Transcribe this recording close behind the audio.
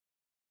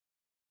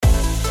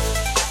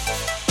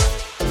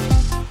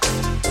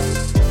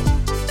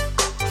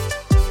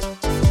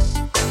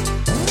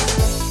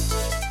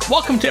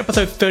Welcome to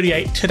episode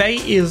 38. Today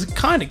is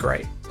Kinda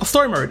Great, a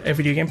Story Mode, a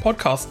video game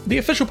podcast, the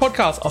official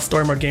podcast of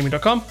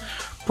StoryModeGaming.com,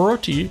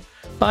 brought to you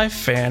by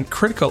Fan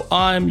Critical.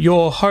 I'm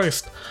your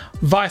host,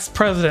 Vice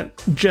President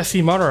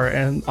Jesse Monroe,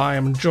 and I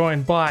am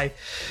joined by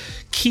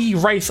Key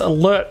Race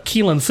Alert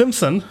Keelan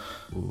Simpson.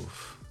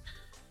 Oof.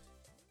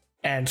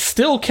 And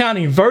still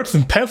counting votes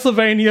in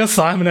Pennsylvania,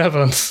 Simon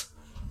Evans.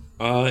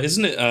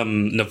 Isn't it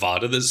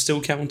Nevada that's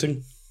still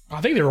counting? I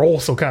think they're all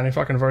still counting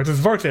fucking votes. There's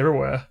votes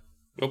everywhere.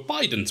 Well,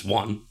 Biden's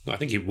won. I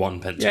think he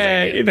won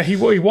Pennsylvania. Yeah, he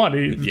won.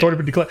 He'd already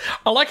been declared.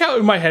 I like how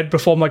in my head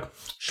before I'm like,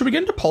 should we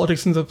get into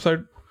politics in this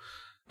episode?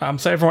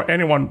 So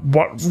anyone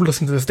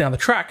listen to this down the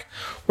track,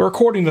 we're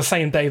recording the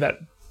same day that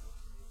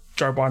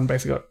Joe Biden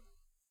basically got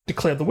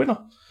declared the winner.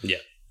 Yeah.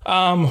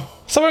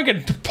 So I won't get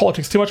into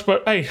politics too much,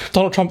 but hey,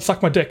 Donald Trump,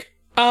 suck my dick.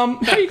 How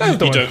are you guys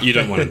doing? You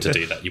don't want him to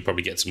do that. You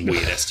probably get some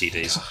weird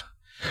STDs.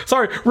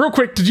 Sorry, real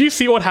quick, did you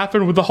see what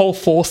happened with the whole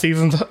Four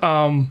Seasons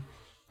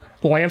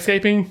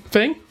landscaping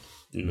thing?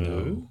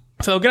 No.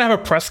 So they're going to have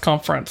a press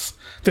conference.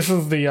 This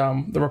is the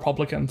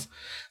Republicans.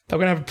 They're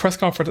going to have a press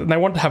conference, and they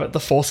want to have it at the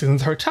Four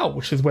Seasons Hotel,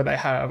 which is where they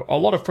have a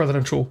lot of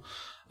presidential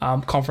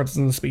conferences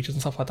and speeches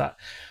and stuff like that.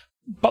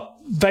 But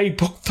they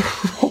booked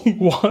the wrong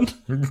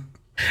one,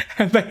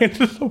 and they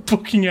ended up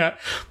booking at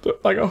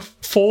like a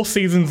Four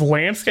Seasons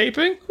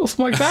landscaping or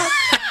something like that.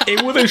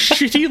 It was a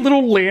shitty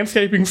little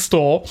landscaping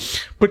store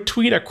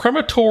between a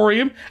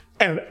crematorium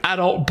and an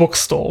adult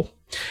bookstore.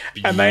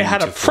 Beautiful. And they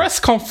had a press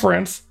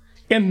conference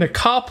in the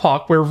car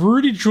park where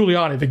Rudy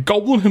Giuliani, the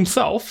goblin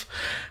himself,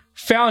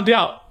 found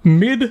out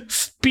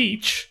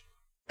mid-speech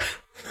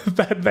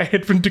that they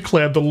had been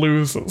declared the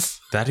losers.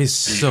 That is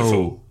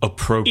so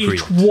appropriate.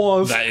 It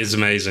was. That is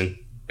amazing.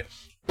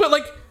 But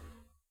like,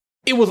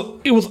 it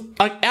was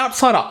like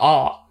outside of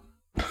art.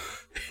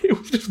 It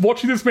was just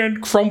watching this man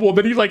crumble. And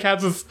then he like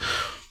has this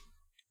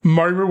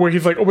moment where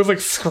he's like almost like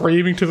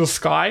screaming to the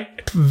sky.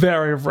 It's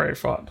very, very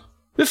fun.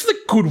 This is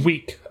a good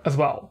week as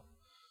well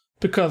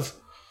because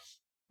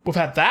we've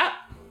had that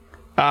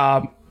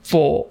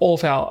for all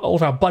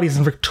of our buddies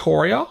in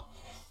Victoria.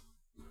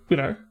 You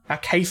know, our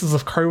cases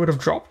of COVID have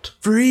dropped.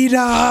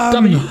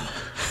 Freedom!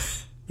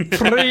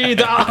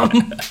 Freedom! I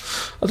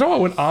don't know why I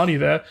went Arnie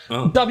there.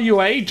 Oh.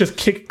 WA just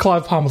kicked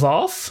Clive Palmer's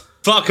ass.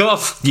 Fuck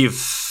off, you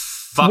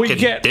fucking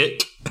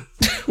dick.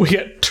 We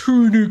get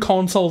 2 new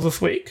consoles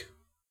this week.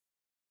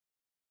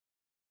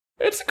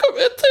 It's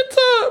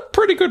a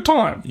pretty good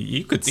time.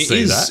 You could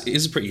say that. It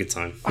is a pretty good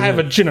time. I have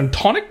a gin and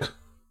tonic.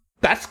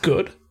 That's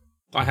good.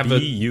 I have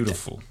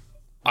beautiful.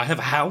 I have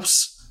a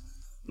house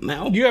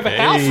now. You have a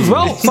house as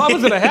well.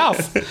 Simon's in a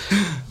house.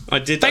 I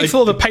did. Thanks for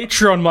all the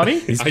Patreon money.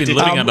 He's been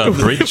living under a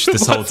bridge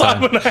this whole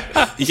time.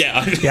 Yeah,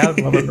 I've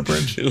living under a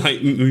bridge.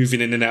 Like moving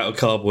in and out of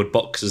cardboard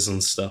boxes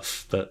and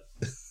stuff. But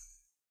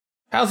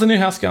how's the new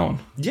house going?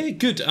 Yeah,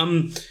 good.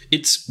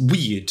 It's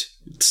weird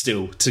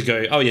still to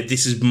go, oh yeah,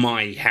 this is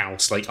my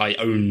house. Like I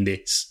own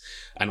this.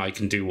 And I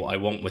can do what I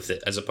want with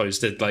it, as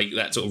opposed to like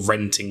that sort of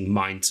renting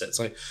mindset. It's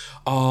like,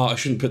 oh, I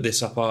shouldn't put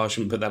this up. Oh, I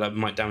shouldn't put that up. It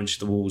might damage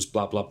the walls.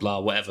 Blah blah blah.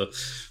 Whatever.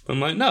 But I'm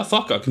like, no,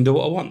 fuck. I can do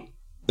what I want.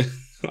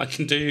 I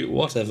can do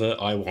whatever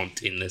I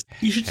want in this.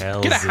 You should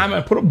get a hammer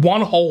and put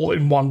one hole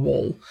in one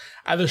wall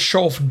as a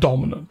show of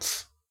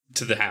dominance.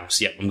 To the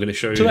house. Yep, I'm going to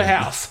show you. To the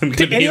house. I'm going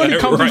to be anyone who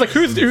comes right. Like,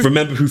 who's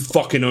remember who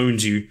fucking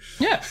owns you.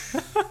 Yeah.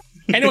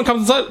 Anyone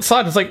comes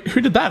inside, it's like,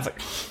 who did that? It's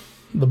like,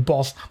 the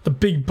boss, the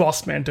big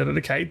boss man did it,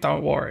 okay?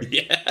 Don't worry.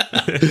 Yeah.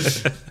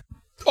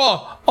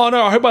 oh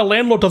no, I hope my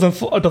landlord doesn't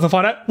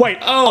find out. Wait,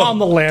 I'm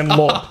the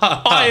landlord.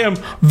 I am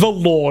the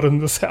lord in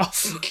this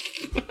house.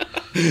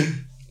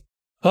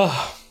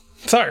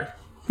 So,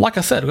 like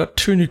I said, we've got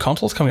 2 new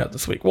consoles coming out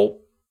this week. Well,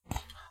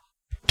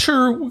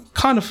 2,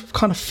 kind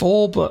of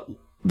 4, but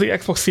the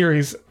Xbox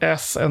Series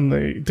S and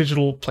the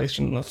digital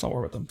PlayStation, let's not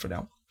worry about them for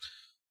now.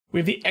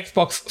 We have the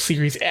Xbox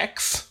Series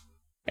X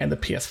and the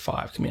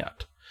PS5 coming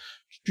out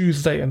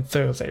Tuesday and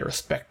Thursday,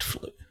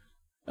 respectively,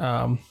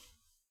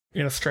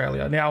 in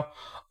Australia. Now,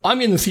 I'm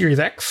in the Series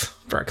X.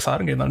 Very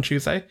exciting, getting that on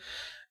Tuesday.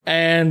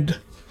 And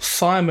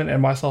Simon and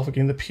myself are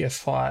getting the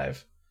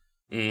PS5.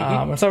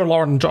 And so are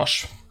Lauren and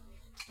Josh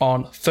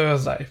on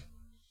Thursday.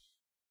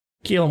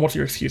 Keelan, what's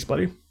your excuse,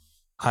 buddy?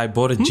 I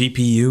bought a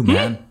GPU,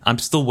 man. I'm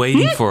still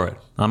waiting for it.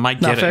 I might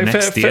get it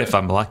next year if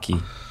I'm lucky.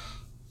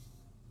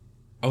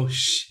 Oh,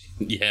 shit.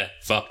 Yeah,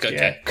 fuck, okay.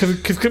 Yeah,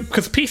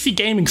 because PC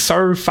gaming's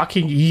so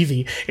fucking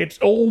easy. It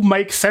all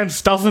makes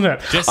sense, doesn't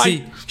it?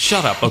 Jesse,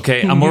 shut up,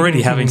 okay? I'm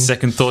already having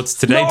second thoughts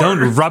today. No.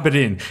 Don't rub it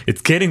in. It's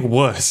getting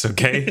worse,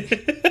 okay?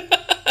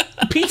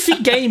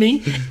 PC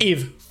gaming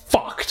is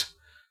fucked.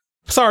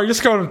 Sorry,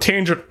 just going on a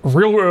tangent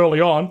real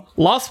early on.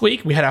 Last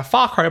week, we had our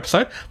Far Cry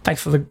episode.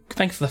 Thanks for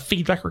the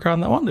feedback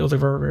regarding that one. It was a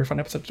very, very fun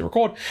episode to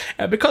record.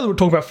 And because we were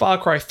talking about Far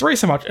Cry 3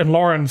 so much and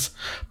Lauren's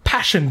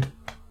passionate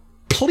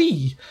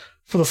plea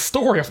for the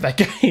story of that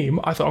game,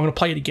 I thought I'm going to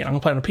play it again. I'm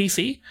going to play it on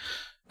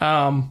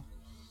a PC.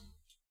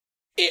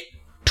 It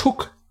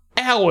took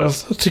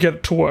hours to get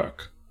it to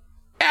work.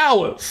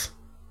 Hours.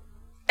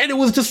 And it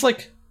was just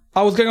like,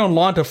 I was going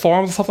online to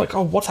forums and stuff like,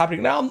 oh, what's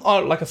happening now?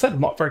 Like I said, I'm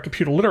not very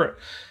computer literate.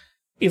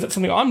 Is it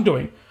something I'm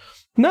doing?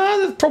 No,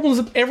 there's problems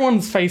that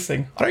everyone's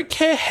facing. I don't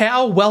care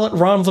how well it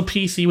runs on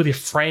PC with your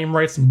frame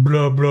rates and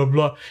blah, blah,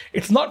 blah.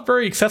 It's not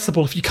very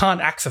accessible if you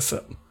can't access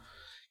it.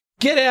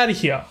 Get out of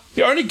here.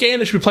 The only game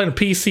that should be played on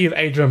PC is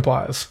Age of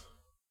Empires.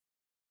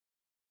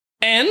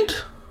 And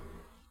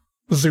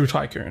Zoo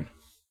Tycoon.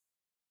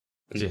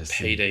 Yes.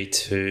 Payday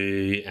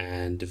 2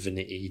 and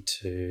Divinity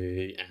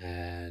 2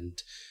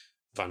 and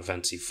Final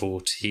Fantasy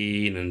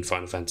 14 and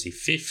Final Fantasy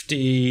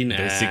 15.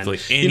 Basically,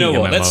 and, any you know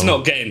what? MMO. Let's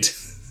not get into.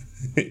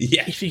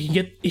 Yeah. If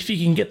you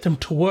can get them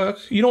to work.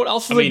 You know what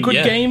else is a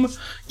good game? You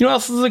know what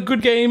else is a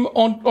good game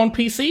on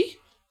PC?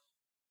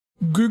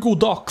 Google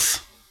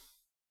Docs.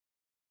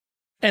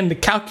 And the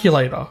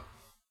calculator.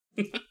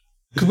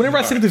 Because whenever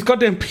I sit at this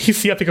goddamn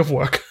PC, I think of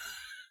work.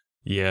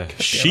 Yeah,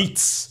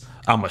 Sheets.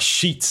 I'm a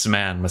Sheets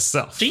man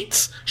myself.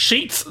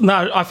 Sheets?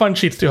 No, I find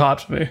Sheets too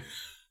hard for me.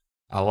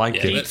 I like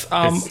it. It's, It's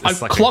I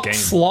like clocked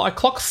a game. I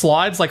clocked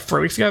Slides like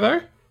 3 weeks ago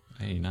though,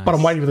 Hey, nice. but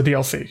I'm waiting for the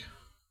DLC.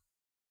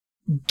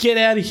 Get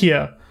out of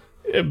here,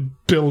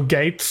 Bill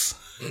Gates.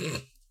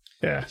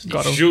 Yeah,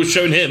 got him. You've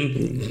shown him.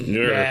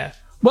 Yeah.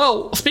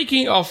 Well,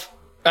 speaking of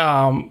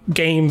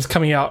games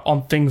coming out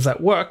on things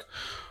that work,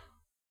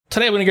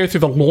 today we're going to go through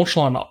the launch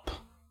lineup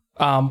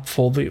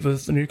for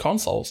the new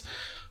consoles.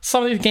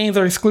 Some of these games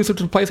are exclusive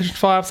to the PlayStation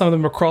 5, some of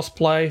them are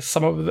cross-play,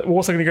 some of them we're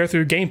also going to go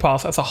through Game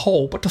Pass as a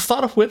whole. But to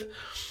start off with,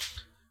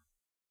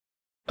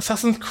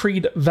 Assassin's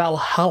Creed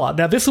Valhalla.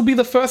 Now, this will be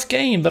the first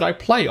game that I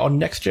play on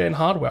next-gen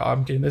hardware.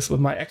 I'm getting this with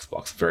my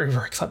Xbox. Very,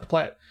 very excited to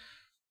play it.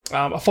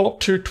 A follow-up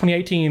to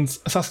 2018's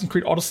Assassin's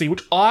Creed Odyssey,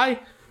 which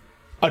I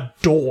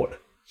adored.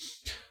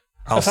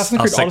 Assassin's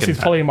Creed Odyssey is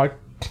probably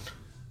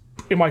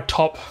in my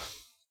top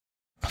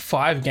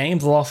 5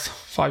 games the last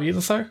 5 years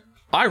or so.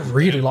 I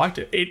really liked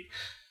it.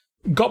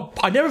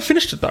 I never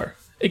finished it though.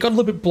 It got a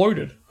little bit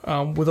bloated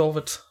with all of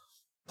its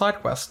side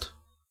quest,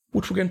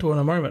 which we'll get into in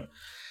a moment.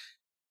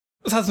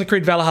 Assassin's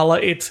Creed Valhalla,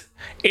 it's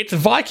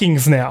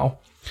Vikings now.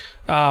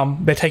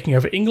 They're taking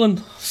over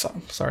England. So,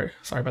 sorry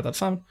about that,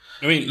 Simon.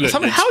 I mean, look,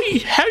 Simon, how are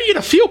you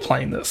gonna feel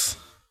playing this?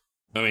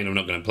 I mean, I'm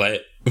not going to play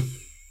it.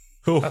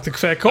 That's a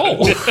fair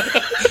call.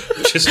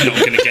 Just not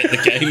going to get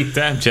the game.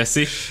 Damn,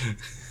 Jesse.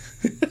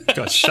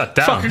 Got shut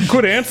down. Fucking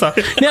good answer.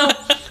 Now,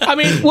 I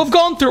mean, we've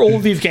gone through all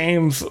of these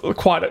games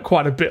quite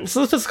a bit, so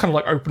let's just kind of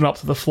like open up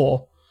to the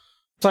floor.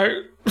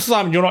 So,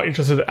 Simon, you're not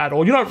interested at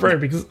all. You're not a very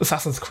big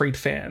Assassin's Creed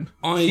fan.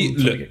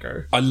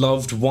 I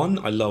loved 1,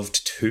 I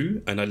loved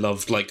 2, and I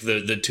loved like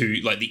the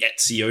 2, like the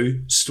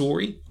Ezio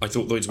story. I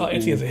thought those were all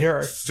Ezio's a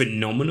hero.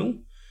 phenomenal.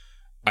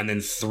 And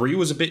then 3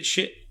 was a bit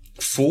shit.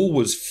 4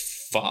 was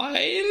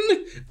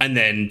fine, and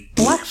then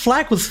Black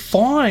Flag was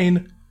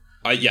fine.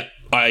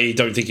 I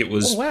don't think it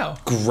was wow.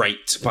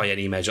 great by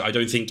any measure. I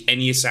don't think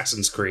any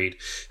Assassin's Creed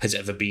has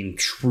ever been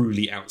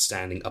truly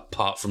outstanding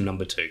apart from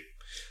number 2.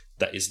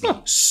 That is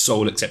the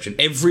sole exception.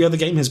 Every other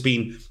game has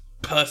been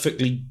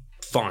perfectly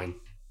fine.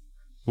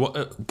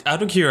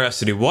 Out of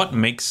curiosity, what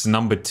makes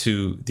number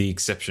 2 the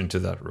exception to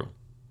that rule?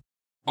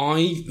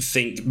 I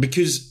think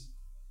because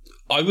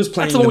I was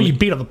playing... That's the one where you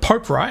beat up the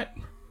Pope, right?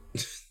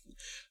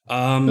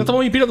 That's the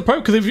one you beat up the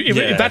Pope, because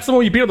if that's the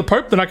one you beat up the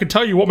Pope, then I can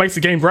tell you what makes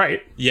the game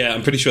great. Yeah,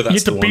 I'm pretty sure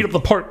that's the one. You have to beat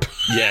up the Pope.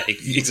 Yeah,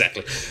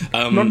 exactly.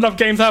 Not enough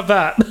games have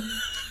that.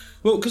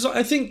 Well, because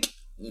I think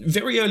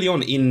very early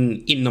on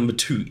in number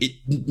 2,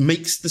 it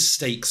makes the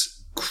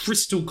stakes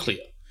crystal clear.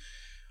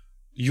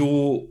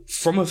 You're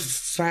from a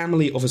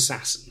family of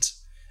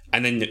assassins,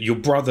 and then your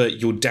brother,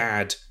 your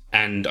dad,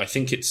 and I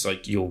think it's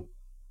like your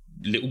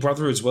little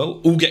brother as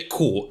well, all get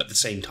caught at the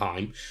same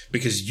time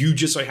because you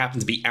just so happen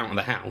to be out of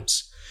the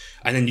house.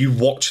 And then you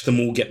watch them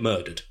all get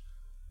murdered.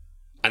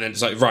 And then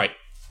it's like, right,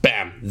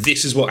 bam,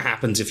 this is what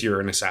happens if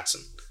you're an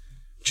assassin.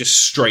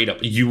 Just straight up,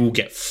 you will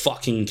get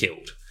fucking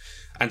killed.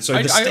 And so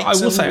the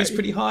stakes are always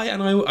pretty high,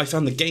 and I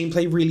found the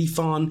gameplay really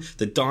fun,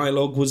 the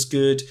dialogue was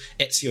good,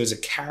 Ezio as a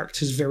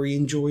character is very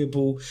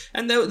enjoyable,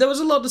 and there was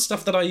a lot of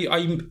stuff that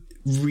I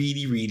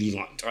really, really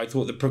liked. I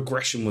thought the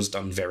progression was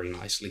done very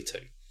nicely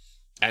too.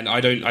 And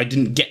I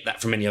didn't get that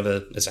from any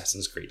other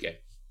Assassin's Creed game.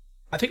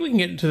 I think we can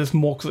get into this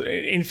more, because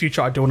in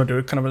future I do want to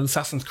do kind of an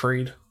Assassin's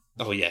Creed.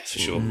 Oh yeah, for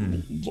sure.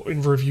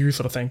 In review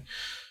sort of thing.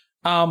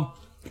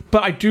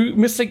 But I do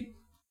miss like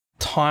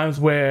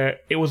times where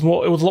it was a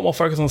lot more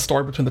focused on the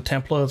story between the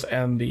Templars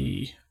and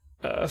the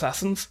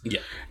Assassins. Yeah.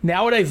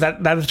 Nowadays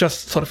that is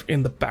just sort of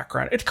in the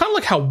background. It's kind of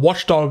like how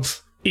Watch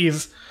Dogs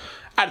is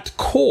at its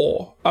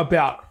core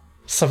about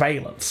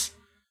surveillance.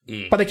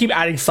 But they keep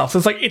adding stuff. So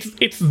it's like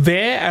it's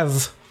there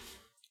as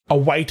a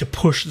way to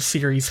push the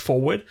series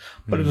forward,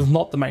 but it is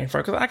not the main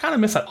focus. I kind of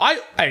miss that.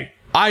 I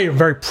am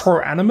very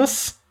pro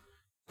Animus.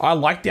 I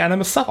like the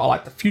Animus stuff. I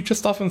like the future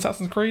stuff in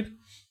Assassin's Creed.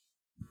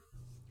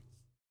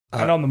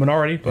 I know I'm the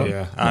minority, but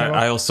yeah,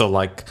 I also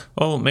like,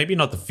 well, maybe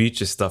not the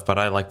future stuff, but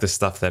I like the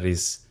stuff that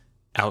is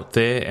out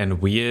there and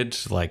weird,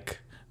 like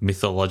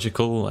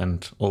mythological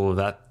and all of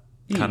that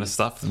kind of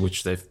stuff,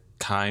 which they've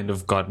kind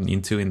of gotten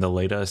into in the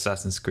later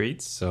Assassin's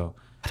Creed. So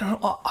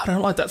I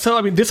don't like that. So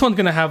I mean, this one's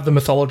going to have the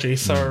mythology,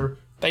 so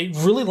they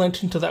really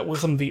lent into that with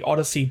some of the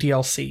Odyssey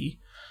DLC.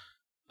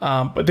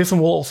 But this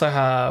one will also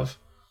have,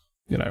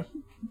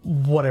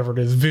 whatever it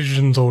is,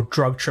 visions or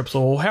drug trips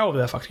or however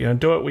the fuck you're going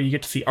to do it, where you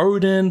get to see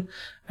Odin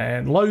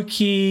and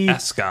Loki.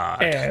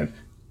 Asgard. And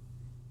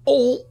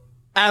all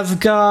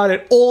Asgard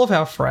and all of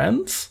our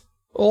friends.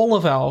 All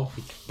of our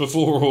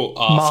Before or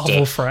after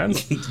Marvel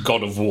friends.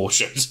 God of War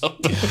shows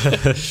up.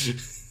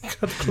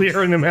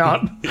 Clearing them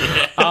out.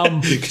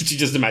 Could you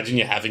just imagine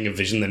you're having a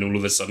vision, then all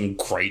of a sudden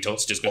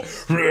Kratos just go...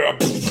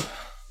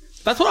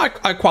 That's what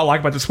I quite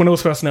like about this. When it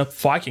was first announced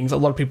Vikings, a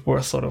lot of people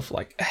were sort of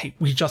like, hey,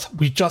 we just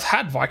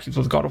had Vikings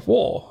with God of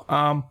War.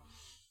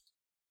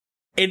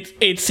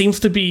 It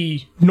seems to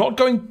be not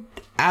going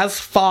as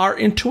far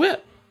into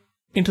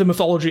the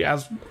mythology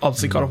as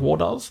obviously God of War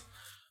does.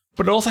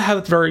 But it also has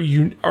its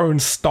very own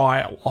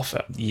style of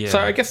it. Yeah. So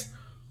I guess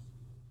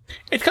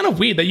it's kind of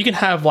weird that you can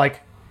have like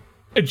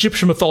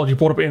Egyptian mythology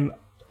brought up in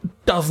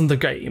dozens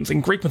of games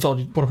and Greek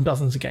mythology brought up in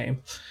dozens of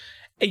games.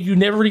 And you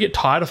never really get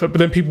tired of it, but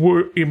then people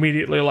were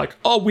immediately like,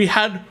 oh, we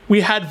had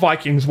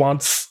Vikings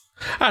once.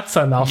 That's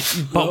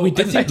enough. But we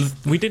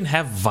didn't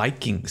have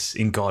Vikings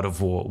in God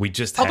of War. We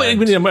just had like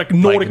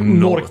Nordic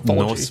mythology.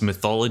 Norse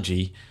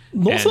mythology.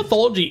 Norse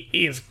mythology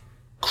is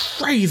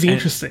crazy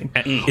interesting.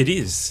 And it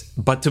is.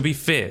 But to be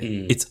fair,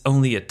 it's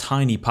only a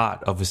tiny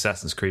part of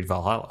Assassin's Creed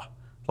Valhalla.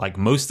 Like,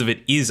 most of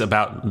it is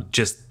about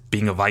just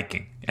being a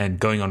Viking and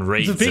going on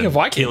raids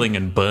and killing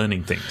and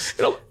burning things.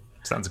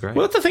 Sounds great.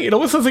 Well, that's the thing. It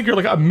always sounds like you're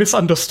like a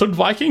misunderstood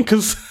Viking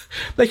because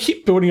they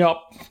keep building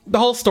up. The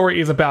whole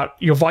story is about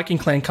your Viking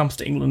clan comes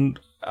to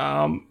England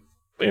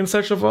in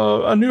search of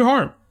a new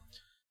home.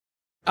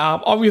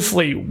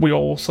 Obviously, we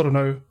all sort of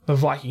know the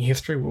Viking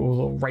history. We were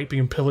all raping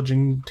and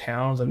pillaging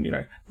towns,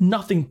 and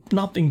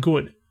nothing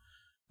good.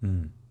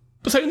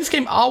 So in this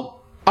game, are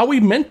we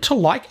meant to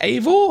like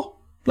Eivor?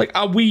 Like,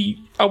 are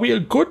we a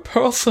good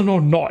person or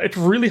not? It's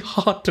really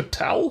hard to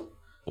tell.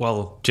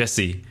 Well,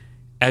 Jesse,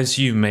 as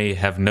you may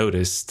have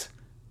noticed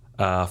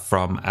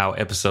from our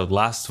episode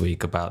last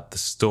week about the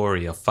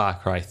story of Far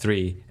Cry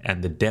 3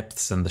 and the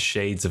depths and the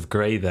shades of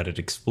grey that it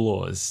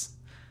explores,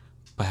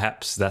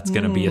 perhaps that's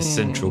going to be a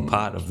central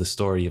part of the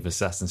story of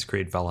Assassin's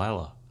Creed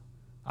Valhalla.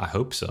 I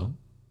hope so.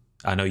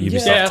 I know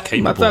Ubisoft's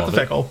capable of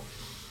it.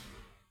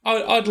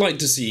 I'd like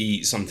to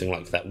see something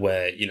like that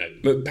where,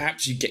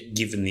 perhaps you get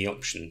given the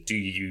option. Do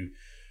you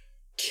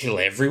kill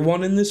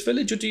everyone in this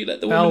village or do you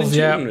let the woman and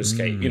children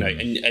escape?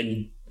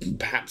 And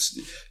perhaps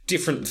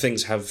different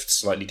things have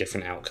slightly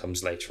different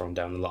outcomes later on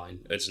down the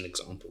line, as an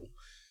example.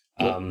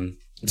 I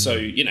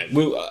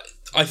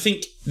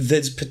think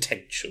there's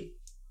potential.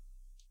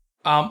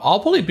 I'll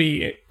probably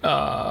be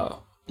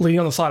leaning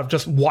on the side of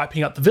just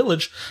wiping out the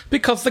village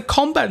because the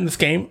combat in this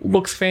game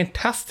looks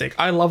fantastic.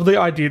 I love the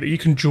idea that you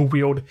can dual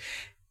wield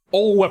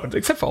all weapons,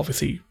 except for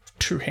obviously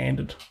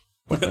two-handed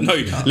weapons. No,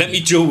 let me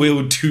dual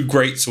wield two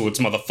greatswords,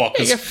 motherfuckers.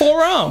 You get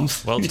 4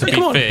 arms. Well, to be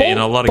fair, in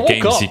a lot of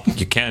games,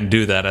 you can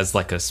do that as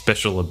like a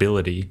special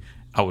ability.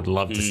 I would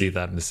love to see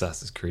that in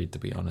Assassin's Creed, to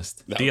be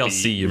honest.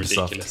 DLC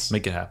Ubisoft, ridiculous.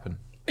 Make it happen.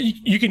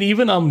 You can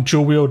even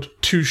dual wield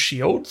 2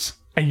 shields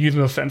and use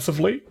them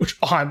offensively, which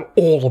I'm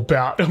all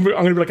about. I'm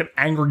going to be like an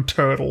angry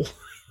turtle.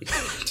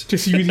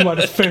 Just using my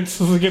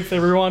defenses against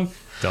everyone.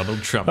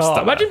 Donald Trump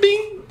style. Imagine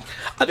being...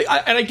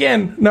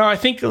 I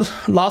think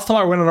last time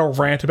I went on a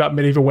rant about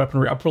medieval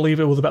weaponry, I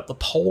believe it was about the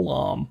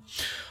polearm.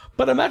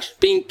 But imagine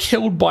being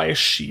killed by a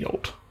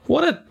shield.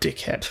 What a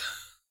dickhead.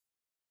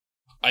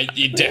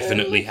 It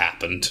definitely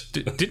happened.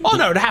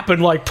 It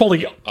happened like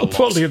probably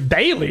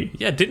daily.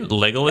 Yeah, didn't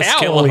Legolas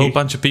kill a whole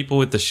bunch of people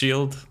with the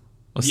shield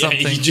or something?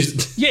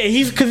 Because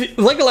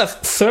Legolas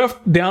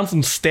surfed down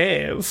some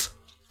stairs,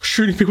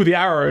 shooting people with the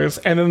arrows,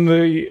 and then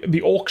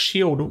the orc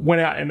shield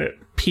went out and it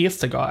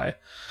pierced a guy.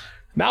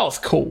 That was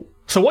cool.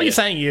 So what you're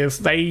saying is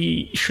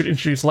they should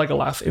introduce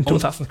Legolas into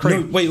Assassin's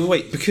Creed. No,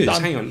 wait, because,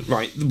 hang on,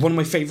 right, one of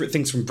my favourite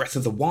things from Breath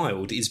of the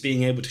Wild is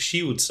being able to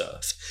shield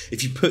surf.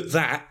 If you put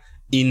that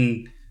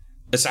in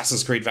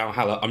Assassin's Creed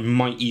Valhalla, I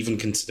might even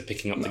consider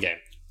picking up the game.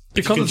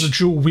 Because it's a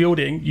dual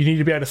wielding, you need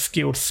to be able to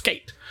shield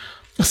skate.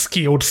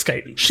 Shield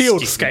skate.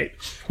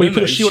 Where you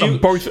put a shield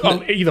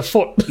on either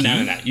foot.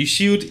 No. You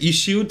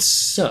shield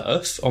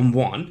surf on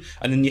one,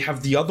 and then you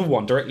have the other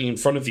one directly in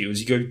front of you as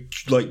you go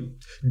like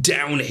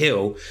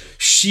downhill.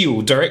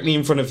 Shield directly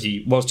in front of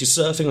you whilst you're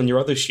surfing on your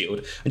other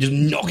shield, and just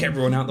knock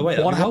everyone out the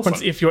way. What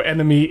happens if your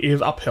enemy is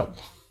uphill?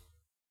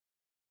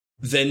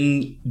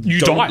 Then you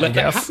don't die. Let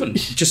that happen.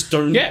 Just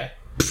don't. Yeah.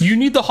 You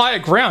need the higher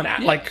ground.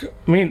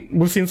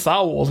 We've seen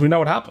Star Wars. We know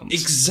what happens.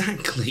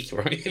 Exactly,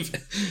 right?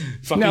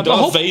 Fucking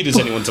Darth Vader's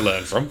anyone to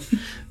learn from.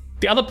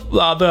 The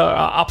other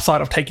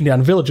upside of taking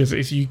down villages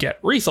is you get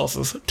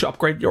resources to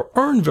upgrade your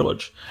own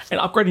village.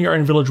 And upgrading your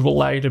own village will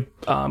allow you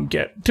to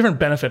get different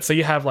benefits. So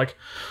you have like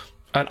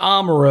an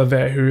armorer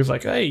there who's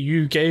like, hey,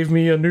 you gave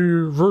me a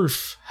new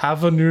roof.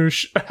 Have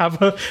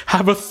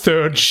a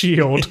third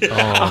shield.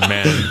 Oh,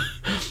 man.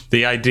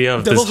 The idea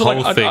of this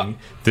whole thing,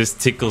 this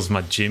tickles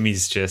my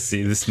jimmies,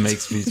 Jesse. This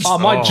makes me...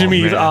 my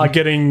jimmies are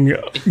getting...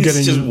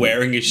 He's just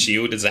wearing a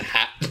shield as a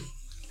hat.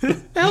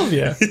 Hell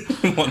yeah.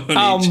 One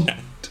on each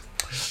hand.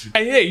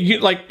 And yeah, you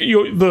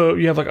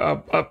have like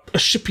a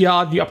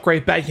shipyard. You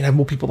upgrade that. You can have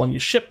more people on your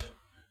ship.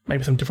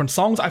 Maybe some different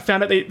songs. I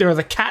found out there is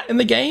a cat in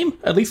the game.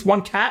 At least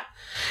one cat.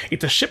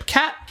 It's a ship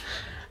cat,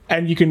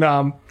 and you can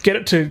get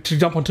it to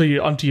jump onto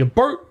your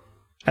boat.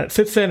 And it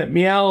sits there and it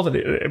meows and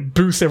it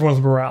boosts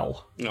everyone's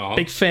morale. Aw.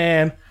 Big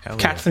fan of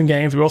cats in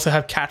games. We also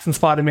have cats in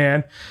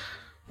Spider-Man.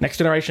 Next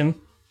generation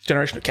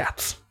of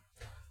cats.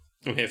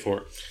 I'm here for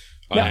it.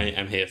 Yeah. I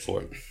am here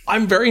for it.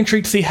 I'm very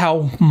intrigued to see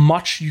how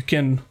much you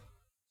can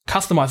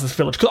customize this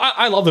village. Because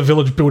I love the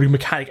village building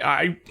mechanic.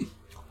 I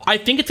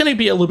think it's going to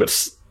be a little bit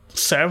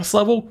service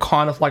level,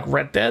 kind of like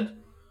Red Dead.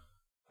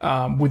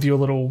 With your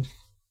little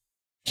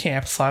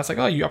campsite. It's like,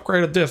 oh, you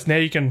upgraded this. Now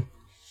you can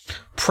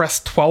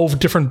press 12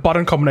 different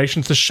button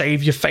combinations to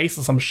shave your face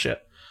or some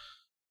shit.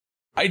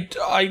 I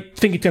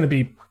think it's going to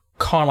be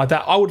kind of like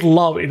that. I would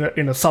love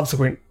in a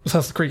subsequent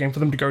Assassin's Creed game for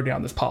them to go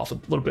down this path a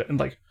little bit and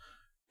like,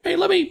 hey,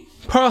 let me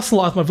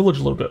personalize my village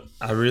a little bit.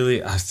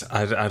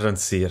 I don't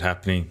see it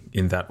happening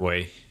in that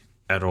way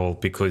at all,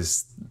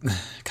 because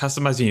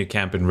customizing your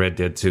camp in Red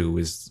Dead 2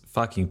 is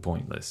fucking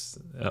pointless.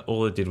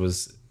 All it did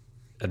was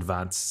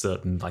advance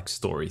certain like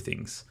story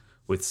things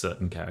with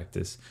certain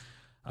characters.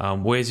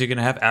 Whereas you're going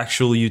to have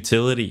actual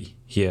utility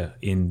here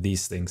in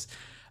these things.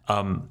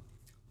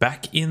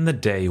 Back in the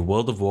day,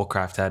 World of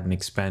Warcraft had an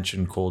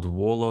expansion called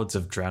Warlords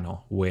of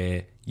Draenor,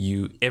 where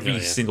every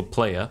single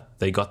player,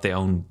 they got their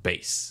own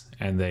base,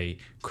 and they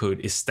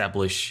could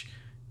establish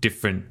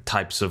different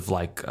types of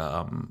like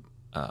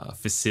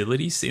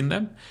facilities in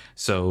them.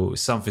 So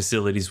some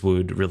facilities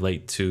would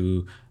relate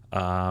to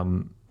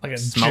like a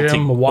smelting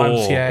gym, a ore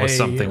YMCA, or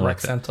something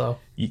like that. center.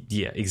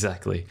 Yeah,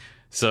 exactly.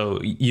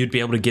 So you'd be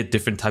able to get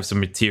different types of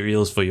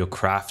materials for your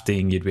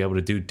crafting. You'd be able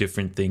to do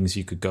different things.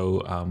 You could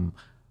go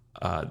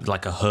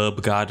like a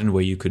herb garden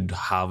where you could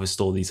harvest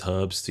all these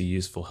herbs to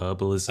use for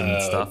herbalism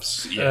and stuff.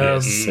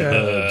 Herbs.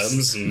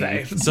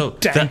 So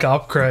Dank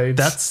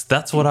upgrades.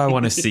 That's what I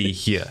want to see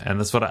here, and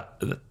that's what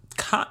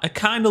it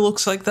kind of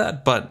looks like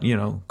that, but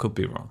could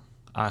be wrong.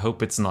 I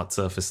hope it's not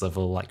surface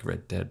level like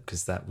Red Dead,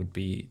 because that would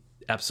be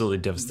absolutely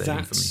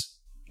devastating for me.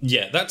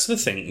 Yeah, that's the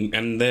thing,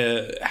 and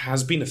there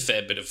has been a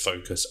fair bit of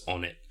focus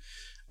on it,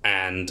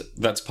 and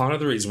that's part of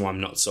the reason why I'm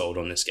not sold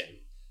on this game.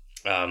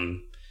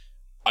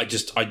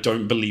 I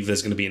don't believe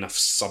there's going to be enough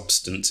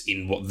substance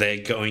in what they're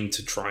going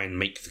to try and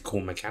make the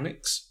core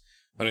mechanics.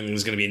 I don't think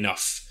there's going to be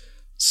enough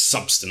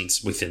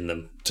substance within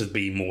them to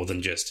be more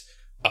than just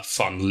a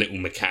fun little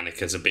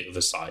mechanic as a bit of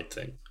a side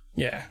thing.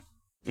 Yeah.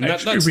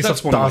 That's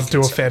Ubisoft one of my does do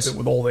a fair concerns. bit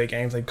with all their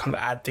games. They kind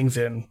of add things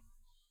in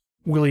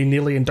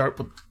willy-nilly and don't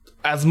put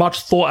as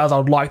much thought as I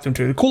would like them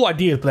to. The cool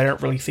ideas, but they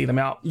don't really see them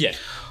out. Yeah,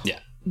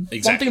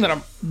 exactly. One thing that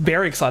I'm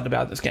very excited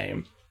about this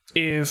game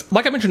is,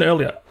 like I mentioned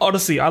earlier,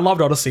 Odyssey. I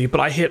loved Odyssey, but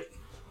I hit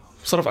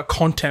sort of a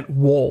content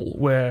wall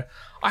where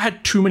I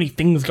had too many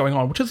things going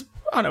on, which is,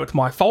 I know it's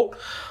my fault,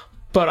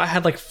 but I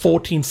had like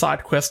 14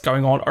 side quests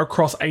going on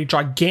across a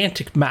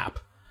gigantic map.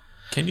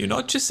 Can you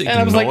not just And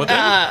I was ignore like,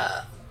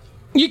 them?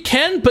 you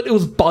can, but it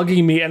was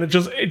bugging me, and it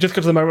just got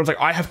to the moment I was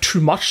like, I have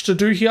too much to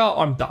do here,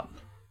 I'm done.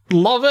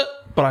 Love it,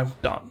 but I'm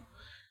done.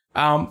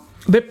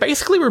 They're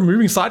basically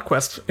removing side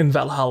quests in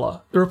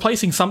Valhalla. They're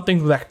replacing some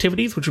things with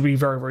activities, which would be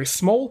very, very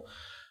small,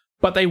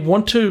 but they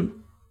want to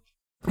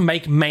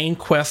make main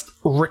quest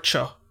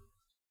richer.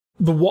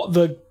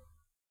 The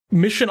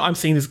mission I'm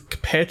seeing this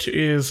compared to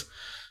is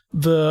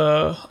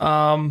the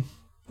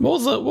what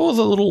was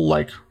the little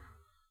like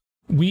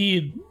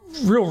weird,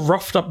 real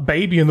roughed up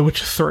baby in The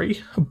Witcher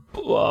 3?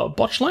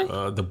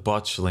 Botchling? The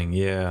botchling,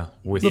 yeah.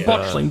 With The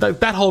botchling.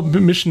 That whole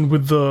mission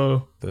with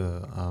the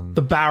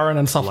Baron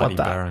and stuff Bloody like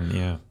that. Baron,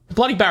 yeah.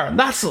 Bloody Baron.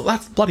 That's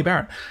Bloody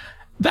Baron.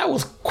 That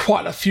was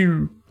quite a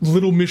few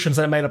little missions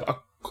that made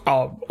up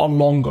a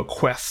longer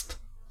quest.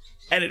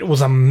 And it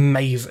was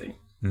amazing.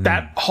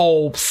 That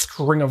whole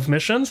string of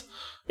missions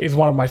is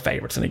one of my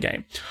favorites in the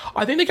game.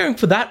 I think they're going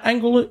for that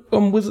angle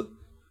with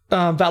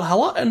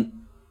Valhalla, and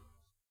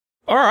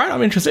alright,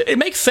 I'm interested. It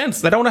makes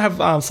sense. They don't want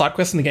to have side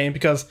quests in the game,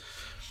 because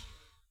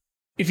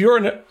if you're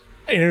an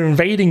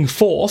invading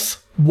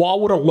force, why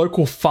would a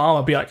local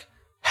farmer be like,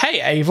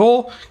 hey,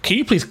 Eivor, can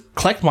you please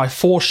collect my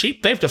 4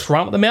 sheep? They've just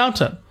run up the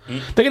mountain.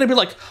 They're going to be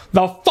like,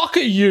 the fuck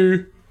are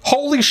you?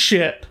 Holy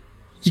shit,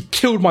 you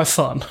killed my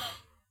son.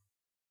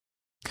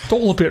 It's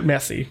all a bit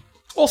messy.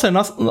 Also,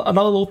 another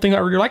little thing I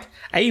really like,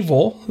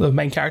 Eivor, the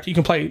main character, you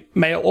can play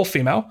male or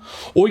female,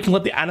 or you can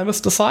let the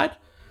animus decide,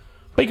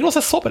 but you can also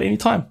swap at any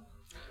time.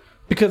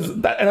 Because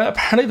and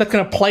apparently that's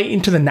going to play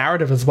into the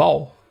narrative as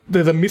well.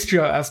 There's a mystery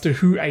as to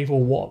who Eivor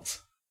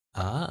was.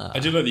 I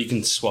do know that you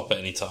can swap at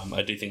any time.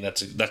 I do think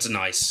that's a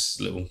nice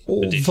little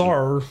addition.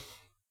 Although,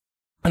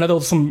 I know there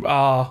was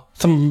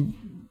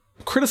some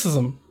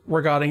criticism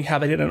regarding how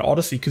they did it in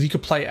Odyssey, because you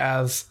could play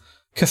as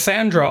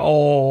Cassandra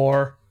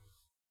or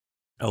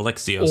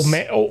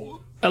Alexios. or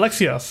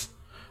Alexios,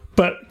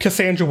 but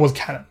Cassandra was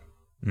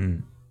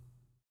canon.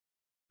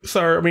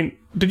 So, I mean,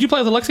 did you play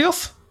as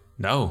Alexios?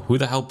 No, who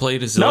the hell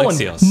played as No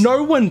Alexios?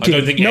 no one did. I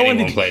don't think no anyone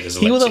one did. played as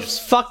He was a Alexios.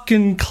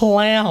 fucking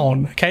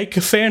clown. Okay,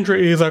 Cassandra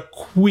is a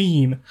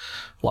queen.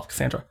 Love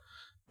Cassandra.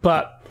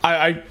 But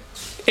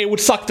it would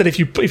suck that if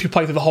you play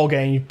through the whole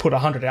game, you put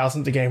 100 hours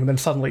into the game, and then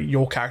suddenly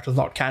your character's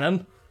not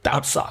canon. That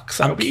would suck.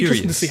 So it'll be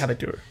interesting to see how they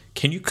do it.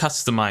 Can you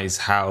customize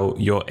how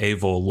your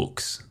Eivor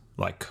looks?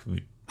 Like,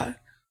 I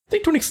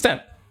think to an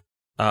extent.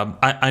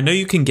 I know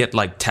you can get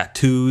like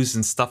tattoos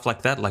and stuff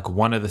like that. Like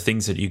one of the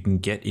things that you can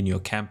get in your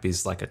camp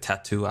is like a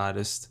tattoo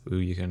artist who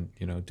you can,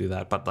 do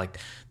that. But like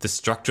the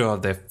structure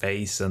of their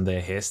face and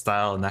their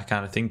hairstyle and that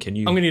kind of thing, can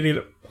you? I'm going to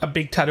need a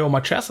big tattoo on my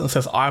chest that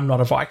says "I'm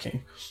not a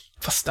Viking"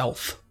 for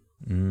stealth.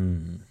 I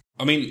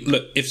mean,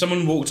 look, if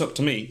someone walked up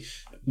to me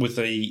with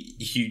a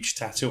huge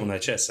tattoo on their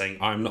chest saying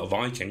 "I'm not a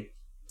Viking,"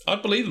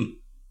 I'd believe them.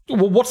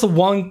 Well, what's the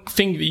one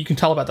thing that you can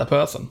tell about that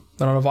person?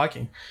 They're not a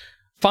Viking.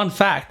 Fun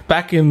fact,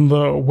 back in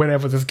the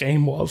whenever this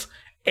game was,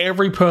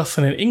 every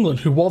person in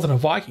England who wasn't a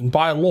Viking,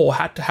 by law,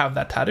 had to have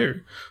that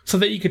tattoo, so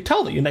that you could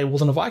tell that your name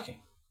wasn't a Viking.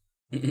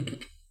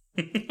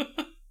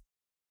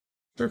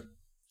 Sure.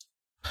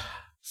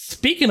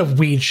 Speaking of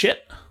weird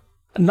shit,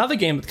 another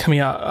game that's coming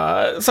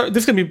out, so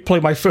this is going to be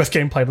probably my first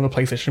game played on the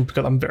PlayStation,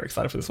 because I'm very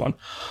excited for this one.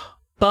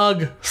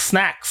 Bug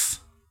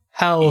Snacks.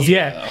 Hells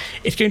yeah.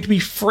 It's going to be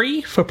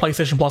free for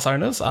PlayStation Plus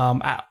owners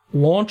at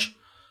launch.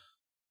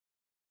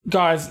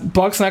 Guys,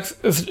 Bug Snacks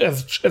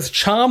has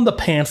charmed the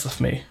pants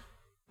of me.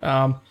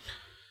 Fuck,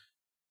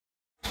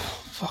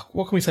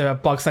 what can we say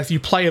about Bug Snacks? You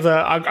play as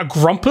a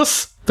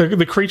Grumpus.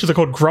 The creatures are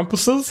called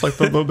Grumpuses, like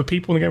the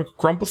people in the game are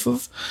called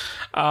Grumpuses.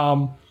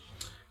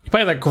 You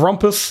play that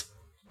Grumpus,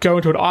 go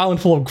into an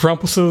island full of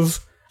Grumpuses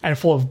and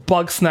full of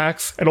Bug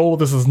Snacks, and all of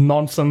this is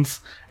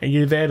nonsense, and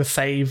you're there to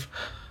save.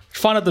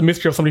 Find out the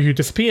mystery of somebody who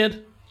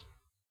disappeared.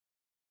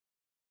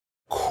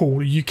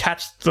 Cool, you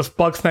catch this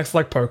Bug Snacks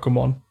like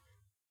Pokemon.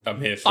 I'm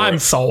here for I'm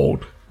it.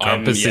 sold.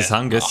 Grumpus is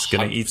Hungus,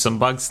 gonna eat some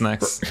Bug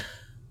Snacks.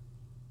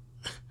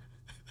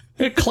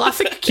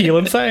 Classic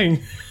Keelan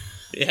saying.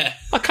 Yeah.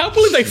 I can't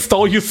believe they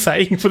stole your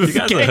saying for this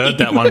You guys game. have heard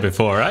that one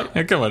before, right?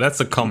 Yeah, come on, that's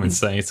a common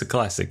saying. It's a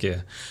classic,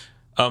 yeah.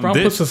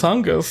 Grumpus is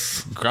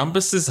Hungus.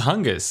 Grumpus is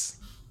Hungus.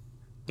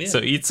 Yeah. So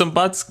eat some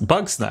Bug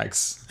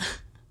Snacks.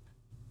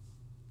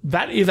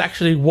 That is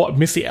actually what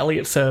Missy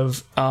Elliott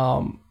says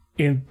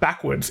in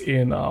backwards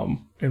in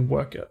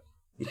Work It.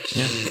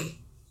 Yeah.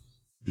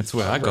 That's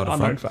where I got it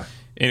Unknown from. fact.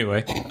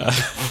 Anyway.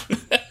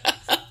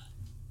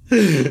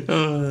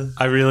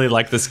 I really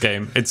like this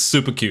game. It's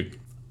super cute.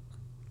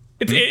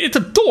 It's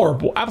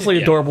adorable,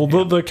 absolutely adorable.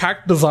 The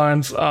character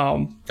designs,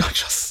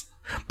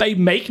 they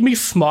make me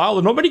smile.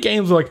 There are not many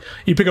games where like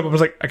you pick up and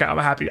it's like, okay, I'm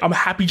happy. I'm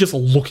happy just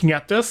looking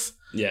at this.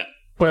 Yeah.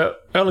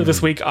 But earlier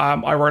this week,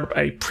 I wrote up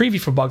a preview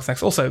for Bug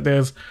Snacks. Also,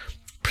 there's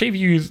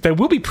previews. There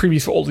will be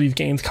previews for all of these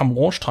games come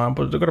launch time,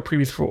 but they've got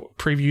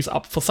previews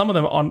up for some of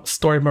them on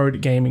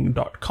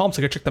storymodegaming.com,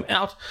 so go check them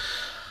out.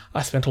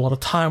 I spent a lot of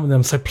time with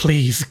them, so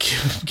please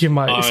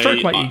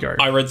stroke my ego.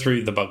 I read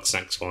through the Bug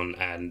Snacks one,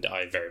 and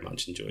I very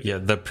much enjoyed it. Yeah,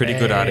 they're pretty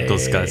good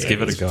articles, guys.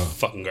 Give it a go.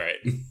 Fucking great.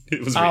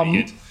 It was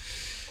really good.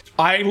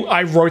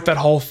 I wrote that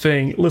whole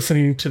thing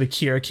listening to the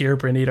Kira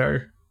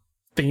Bonito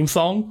theme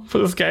song for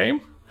this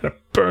game, and it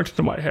burnt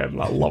into my head,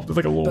 and I loved it. It's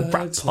like a little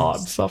rap part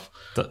and stuff.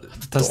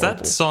 Does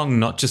that song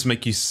not just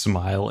make you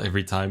smile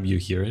every time you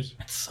hear it?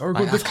 It's so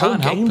good. I This whole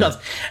can't help game it. does.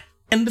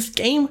 And this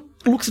game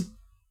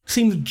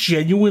seems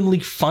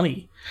genuinely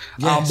funny.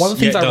 Yes. One of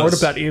the things Yeah, it I wrote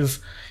does. about is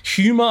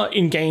humor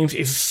in games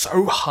is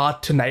so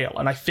hard to nail,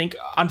 and I think,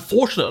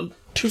 unfortunately,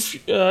 too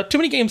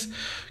many games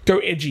go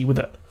edgy with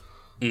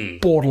it.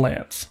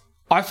 Borderlands.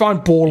 I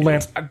find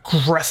Borderlands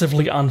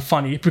aggressively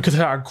unfunny because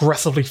of how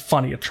aggressively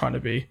funny it's trying to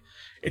be.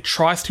 It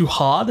tries too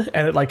hard,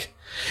 and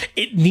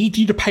it needs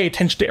you to pay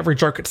attention to every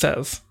joke it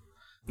says.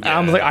 Yeah.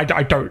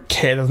 I don't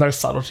care. There's no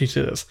subtlety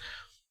to this.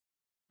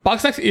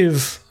 Bugsnax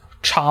is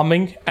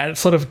charming and it's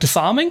sort of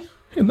disarming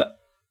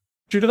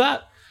due to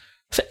that.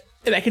 So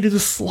they can do the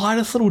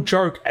slightest little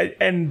joke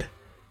and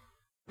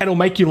it'll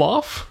make you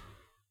laugh.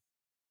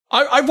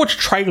 I've watched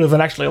trailers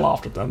and actually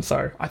laughed at them,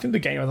 so I think the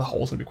game as a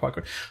whole is going to be quite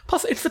good.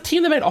 Plus, it's the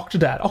team that made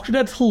Octodad.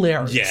 Octodad's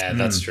hilarious. Yeah,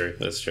 that's true.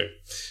 That's true.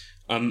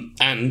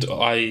 And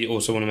I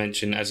also want to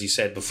mention, as you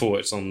said before,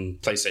 it's on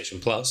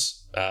PlayStation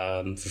Plus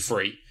for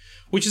free,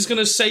 which is going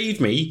to save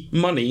me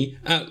money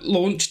at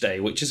launch day,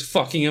 which is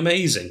fucking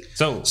amazing.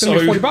 So It's going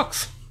to be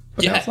 $40.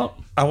 But Yeah. now it's not.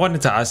 I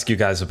wanted to ask you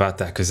guys about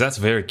that because that's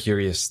very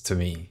curious to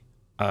me.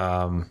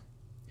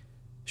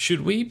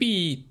 Should we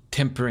be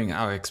tempering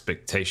our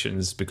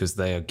expectations because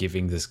they are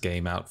giving this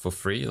game out for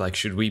free? Like,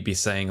 should we be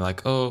saying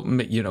like, oh,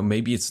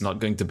 maybe it's not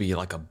going to be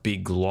like a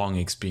big long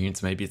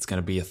experience. Maybe it's going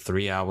to be a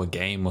 3-hour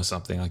game or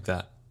something like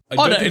that.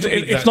 Oh no,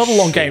 it's not a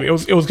long game. It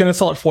was going to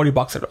sell at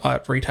 $40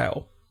 at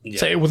retail. Yeah.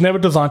 So it was never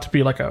designed to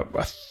be like a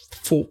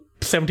full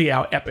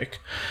 70-hour epic.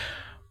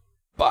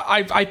 But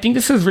I think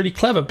this is really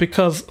clever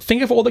because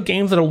think of all the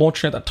games that are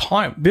launching at that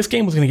time. This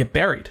game was going to get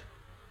buried.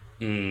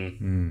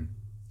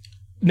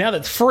 Now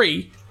that it's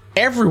free,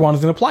 everyone's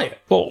going to play it.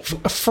 Well,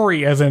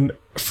 free as in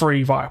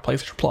free via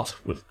PlayStation Plus.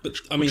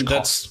 I mean,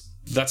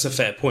 that's a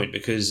fair point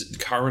because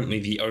currently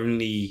the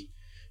only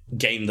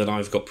game that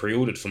I've got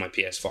pre-ordered for my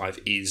PS5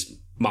 is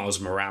Miles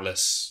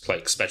Morales,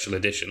 like special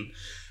edition.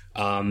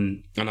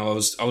 And I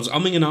was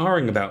umming and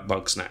ahhing about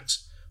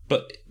Bugsnax,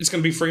 but it's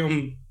going to be free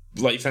on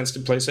like thanks to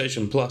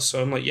PlayStation Plus.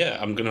 So I'm like, yeah,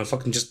 I'm going to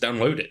fucking just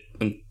download it,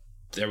 and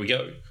there we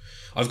go.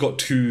 I've got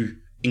 2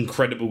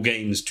 incredible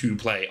games to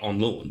play on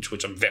launch,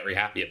 which I'm very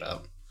happy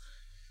about.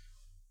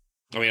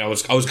 I mean, I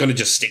was going to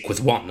just stick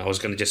with one. I was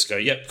going to just go,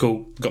 yep,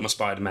 cool, got my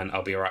Spider-Man,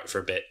 I'll be alright for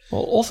a bit.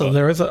 Well, also,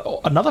 there is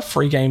another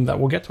free game that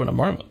we'll get to in a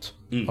moment.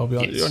 I'll be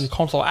on your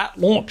console at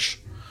launch.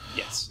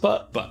 Yes.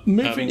 But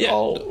moving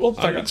on...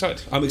 I'm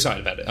excited. I'm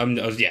excited about it. I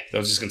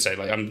was just going to say,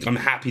 like, I'm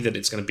happy that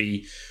it's going to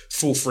be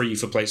for free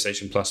for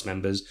PlayStation Plus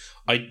members.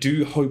 I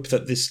do hope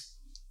that this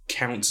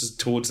counts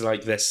towards,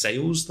 like, their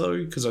sales,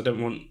 though, because I don't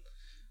want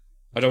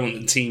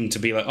the team to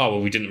be like, oh,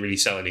 well, we didn't really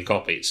sell any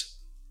copies.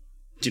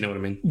 Do you know what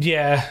I mean?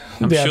 Yeah.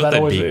 I'm sure that they'd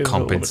always be is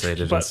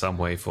compensated in some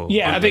way for.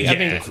 Yeah, I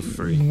think for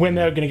free. when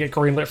they're going to get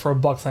greenlit for a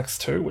Bugsnax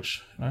 2,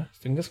 which,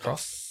 fingers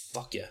crossed.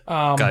 Fuck yeah.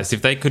 Guys,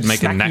 if they could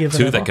make a snackier Knack than 2,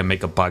 they ever. can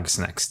make a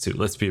Bugsnax 2.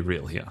 Let's be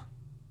real here.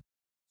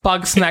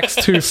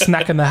 Bugsnax 2,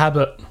 Snack in the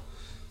Habit.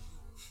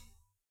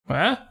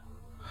 Huh?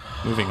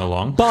 Moving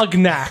along.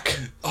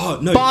 Bugnack. Oh,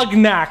 no.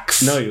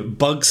 Bugnax. No,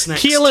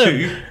 Bugsnax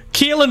 2.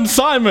 Keelan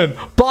Simon.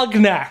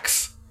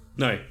 Bugnax.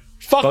 No.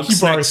 Fuck you,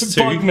 bro. Bugsnax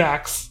 2.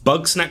 Bugnax.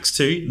 Bugsnax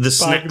 2, The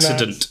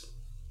Snacksident.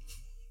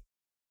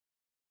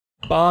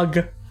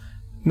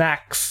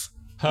 Bugnax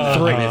 3.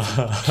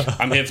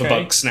 I'm here for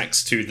Okay.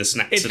 Bugsnax 2, The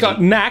Snacksident. It's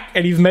got Knack,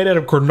 and he's made out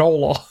of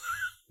granola.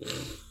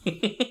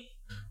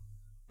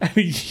 And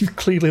he's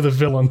clearly the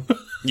villain.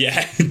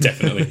 Yeah,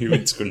 definitely. Who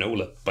eats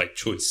granola by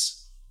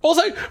choice?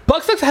 Also,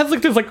 Bugsnax has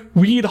like this like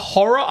weird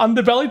horror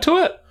underbelly to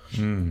it,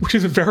 which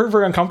is very,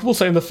 very uncomfortable.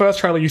 So in the first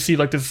trailer, you see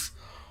like this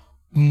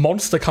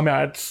monster come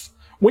out. It's,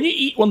 when you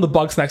eat one of the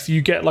Bugsnax,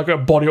 you get like a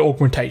body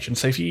augmentation.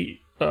 So if you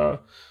eat a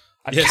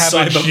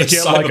cabbage, you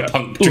get like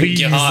cyberpunk, a drink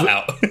your heart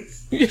out.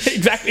 Yeah,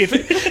 exactly.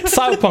 It's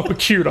cyberpunk but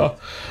cuter.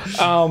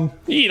 You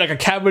eat like a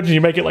cabbage and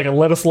you make it like a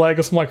lettuce leg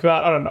or something like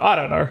that. I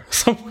don't know.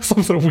 Some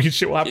sort of weird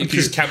shit will happen to you.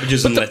 Because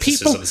cabbages and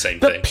lettuces are the same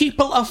thing. The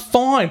people are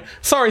fine.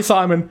 Sorry,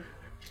 Simon.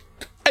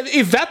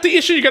 Is that the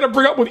issue you're going to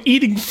bring up with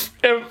eating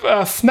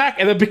a snack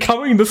and then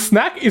becoming the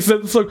snack? Is that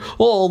it's like,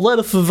 oh,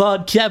 lettuces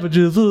aren't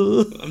cabbages?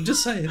 I'm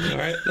just saying,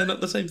 alright? They're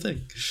not the same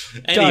thing.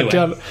 Anyway. God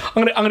damn it.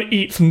 I'm gonna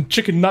eat some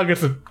chicken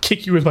nuggets and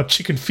kick you with my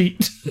chicken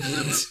feet.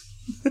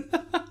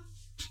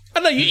 I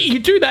know, you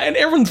do that and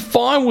everyone's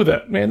fine with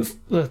it, man.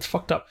 It's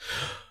fucked up.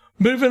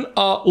 Moving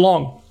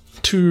along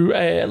to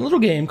a little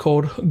game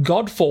called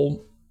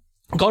Godfall.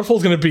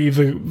 Godfall's going to be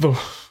the...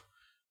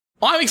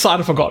 I'm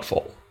excited for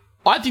Godfall.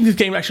 I think this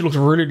game actually looks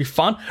really, really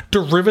fun.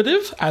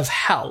 Derivative as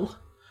hell,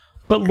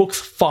 but looks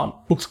fun.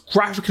 Looks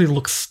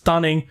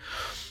stunning.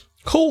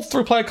 Cool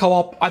 3-player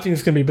co-op. I think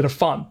it's going to be a bit of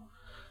fun.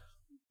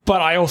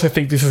 But I also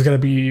think this is going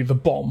to be the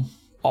bomb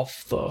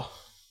of the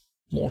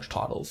launch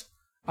titles.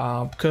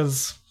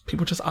 Because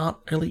people just aren't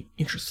really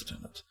interested in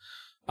it.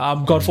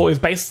 Godfall is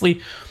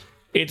basically...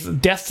 It's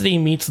Destiny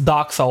meets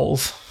Dark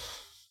Souls.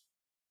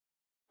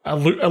 A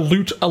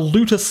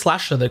looter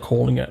slasher, they're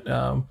calling it.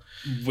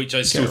 Which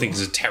I still think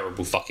is a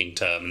terrible fucking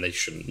term, and they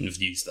shouldn't have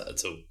used that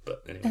at all.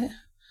 But anyway.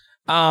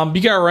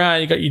 You go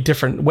around, you got your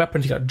different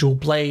weapons, you got dual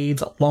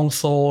blades,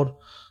 longsword,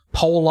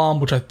 polearm,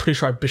 which I'm pretty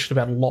sure I bitched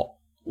about a lot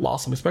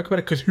last time we spoke about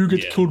it, because who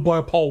gets killed by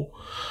a pole?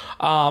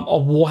 A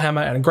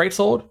warhammer and a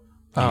greatsword.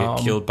 You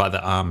get killed by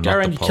the arm, Go not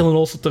around, the you're pole. killing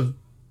all sorts of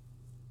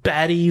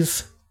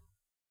baddies.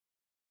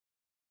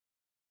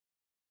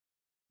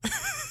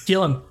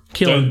 Killing.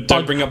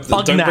 Don't bring up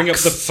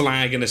the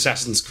flag in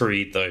Assassin's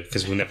Creed though,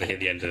 because we'll never hear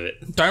the end of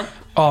it. Don't.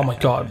 Oh my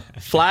god.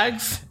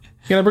 Flags?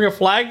 You gonna bring a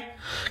flag?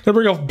 Gonna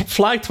bring a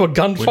flag to a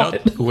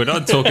gunfight? We're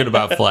not talking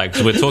about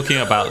flags. We're talking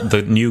about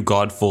the new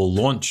Godfall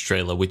launch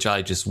trailer, which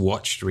I just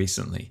watched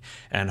recently.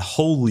 And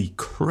holy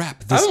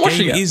crap, this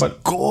game is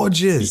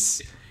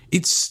gorgeous.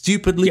 It's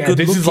stupidly good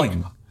this looking.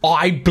 is like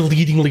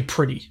eye-bleedingly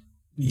pretty.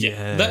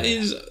 Yeah. That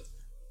is...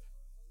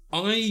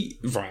 I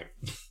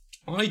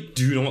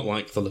do not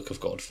like the look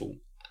of Godfall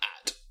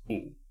at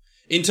all.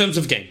 In terms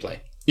of gameplay.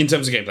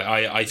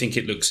 I think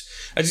it looks,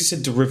 as you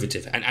said,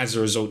 derivative, and as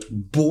a result,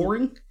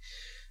 boring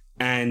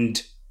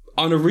and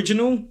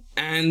unoriginal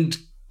and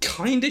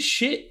kind of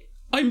shit.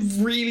 I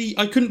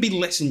couldn't be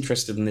less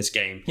interested in this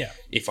game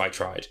if I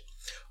tried.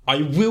 I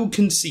will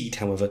concede,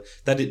 however,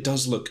 that it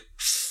does look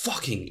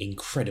fucking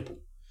incredible.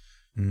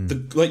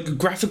 The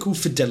graphical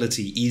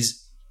fidelity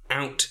is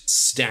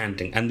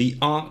outstanding, and the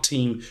art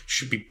team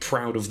should be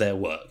proud of their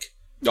work.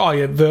 Oh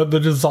yeah, the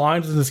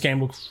designs in this game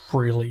look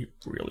really,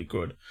 really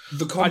good.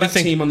 The combat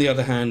team, on the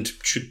other hand,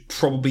 should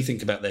probably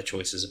think about their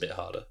choices a bit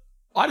harder.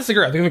 I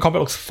disagree. I think the combat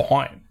looks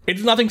fine.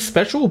 It's nothing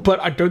special, but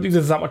I don't think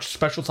there's that much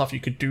special stuff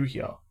you could do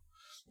here.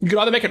 You could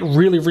either make it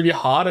really, really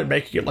hard and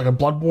make it like a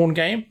Bloodborne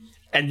game,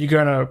 and you're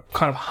going to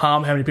kind of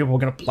harm how many people are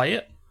going to play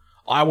it.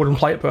 I wouldn't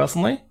play it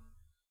personally.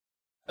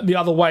 The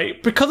other way,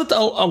 because it's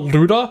a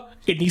looter,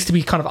 it needs to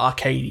be kind of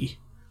arcadey.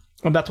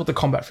 And that's what the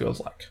combat feels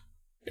like.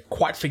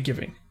 Quite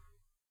forgiving.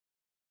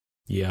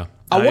 Yeah,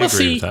 I want to agree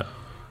see with that.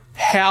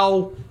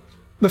 how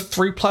the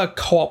 3-player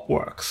co-op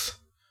works.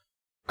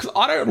 because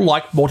I don't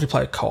like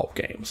multiplayer co-op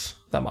games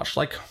that much.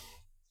 Like,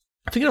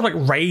 I think of like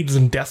Raids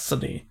and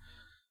Destiny.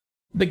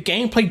 The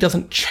gameplay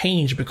doesn't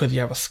change because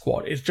you have a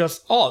squad. It's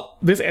just,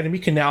 this enemy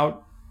can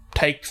now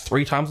take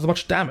 3 times as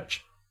much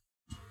damage.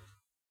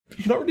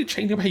 You're not really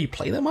changing how you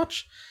play that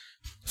much.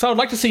 So I'd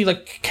like to see,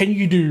 like, can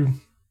you do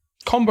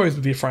combos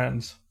with your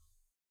friends?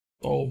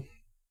 Or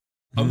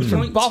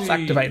different buffs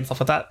activate and stuff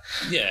like that.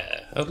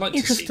 Yeah, I'd like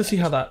Interested to see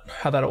how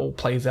that all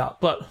plays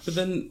out. But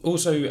then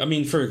also, I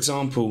mean, for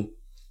example,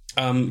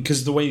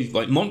 because the way,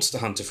 like, Monster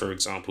Hunter, for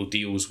example,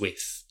 deals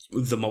with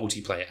the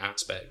multiplayer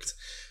aspect,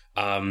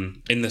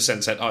 in the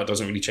sense that it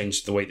doesn't really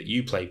change the way that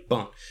you play,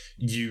 but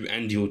you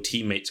and your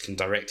teammates can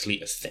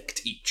directly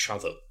affect each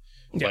other.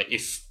 Yeah. Like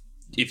if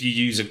you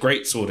use a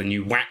greatsword and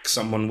you whack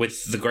someone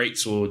with the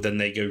greatsword, then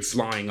they go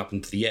flying up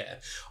into the air.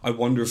 I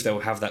wonder if they'll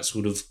have that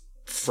sort of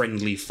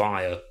friendly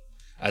fire,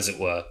 as it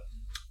were.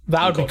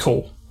 That would be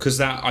cool. Because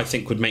that, I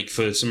think, would make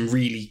for some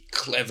really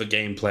clever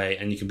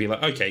gameplay, and you can be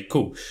like, okay,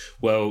 cool.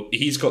 Well,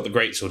 he's got the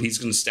greatsword, he's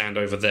going to stand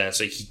over there,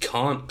 so he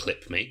can't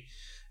clip me.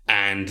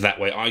 And that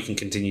way I can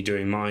continue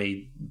doing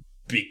my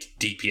big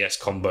DPS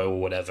combo or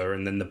whatever,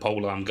 and then the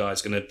polearm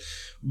guy's going to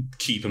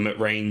keep him at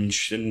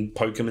range and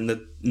poke him in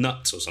the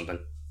nuts or something.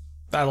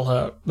 That'll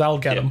hurt. That'll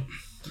get him.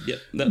 Yeah,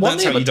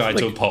 that's how you die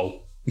to a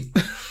pole.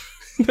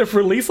 They've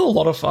released a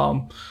lot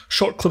of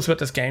short clips about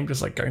this game,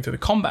 just like going through the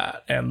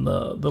combat and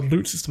the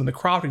loot system and the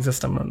crafting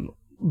system and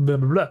blah,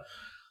 blah, blah.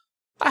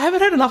 I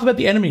haven't heard enough about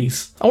the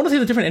enemies. I want to see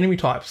the different enemy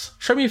types.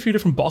 Show me a few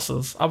different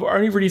bosses. I've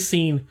only really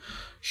seen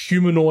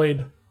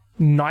humanoid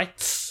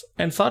knights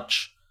and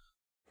such.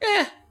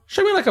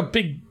 Show me like a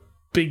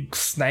big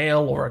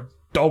snail or a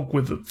dog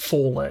with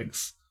 4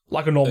 legs.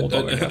 Like a normal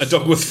dog, I guess. A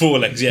dog with 4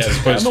 legs, yeah, as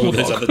opposed to all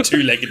those other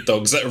 2-legged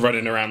dogs that are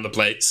running around the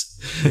place.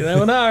 You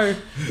never know.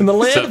 In the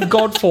land of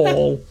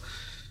Godfall,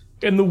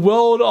 in the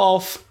world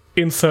of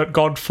insert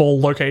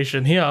Godfall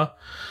location here,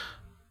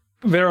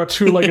 there are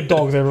 2-legged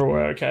dogs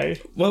everywhere,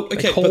 okay? Well,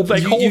 okay.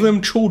 They call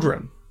them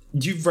children.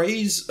 You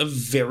raise a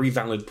very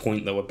valid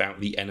point, though, about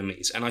the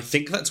enemies, and I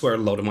think that's where a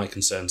lot of my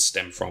concerns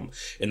stem from,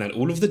 in that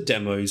all of the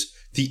demos,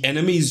 the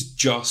enemies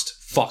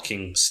just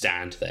fucking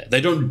stand there.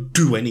 They don't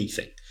do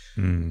anything.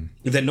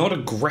 They're not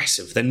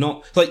aggressive. They're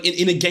not... Like,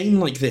 in a game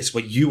like this,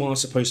 where you are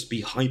supposed to be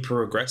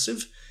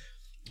hyper-aggressive,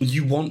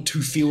 you want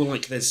to feel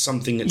like there's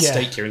something at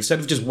stake here. Instead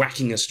of just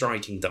whacking a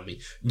striking dummy,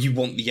 you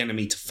want the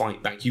enemy to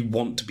fight back. You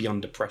want to be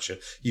under pressure.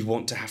 You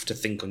want to have to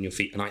think on your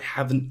feet, and I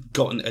haven't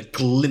gotten a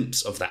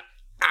glimpse of that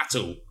at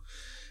all.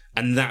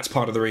 And that's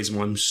part of the reason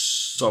why I'm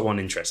so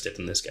uninterested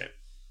in this game.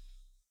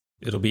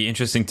 It'll be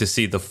interesting to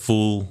see the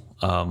full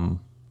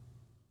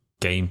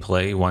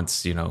gameplay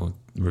once,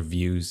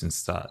 reviews and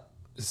start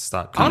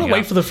I want to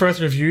wait for the first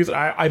reviews.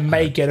 I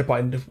may get it by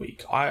end of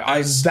week.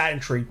 I'm that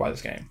intrigued by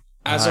this game.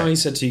 As I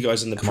said to you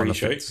guys in the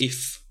pre-show,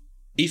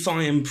 if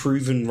I am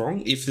proven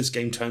wrong, if this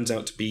game turns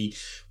out to be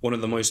one of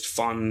the most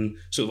fun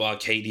sort of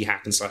arcadey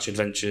hack and slash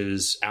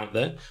adventures out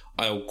there,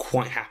 I'll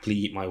quite happily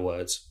eat my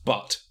words.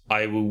 But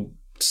I will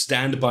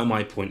stand by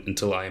my point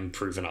until I am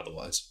proven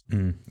otherwise.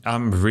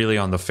 I'm really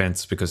on the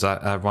fence because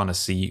I want to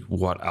see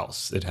what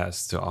else it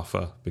has to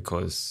offer,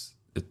 because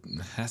it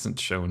hasn't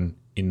shown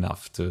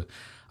enough to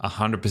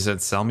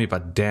 100% sell me.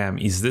 But damn,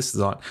 this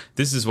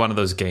is one of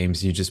those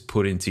games you just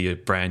put into your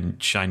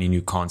brand shiny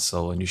new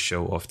console and you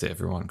show off to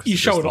everyone. You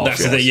show it off.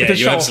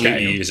 You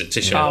absolutely use it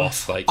to show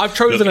off. Like, I've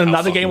chosen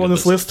another game on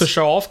this list to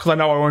show off because I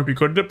know I won't be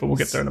good at it, but we'll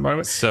get there in a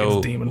moment. So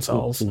it's Demon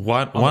Souls.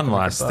 One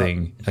last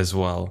thing as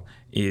well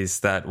is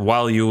that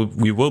while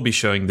we will be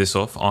showing this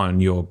off on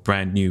your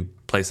brand new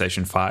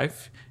PlayStation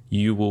 5,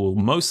 you will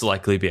most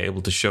likely be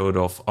able to show it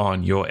off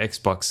on your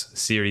Xbox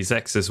Series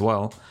X as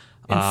well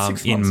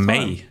in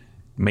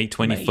May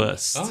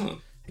 21st. Oh.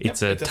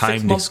 It's a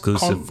timed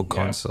exclusive for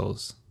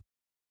consoles.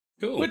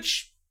 Cool.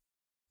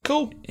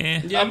 Cool. Yeah.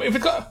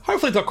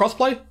 Hopefully it's got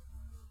crossplay.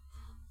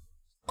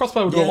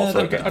 Crossplay will do a lot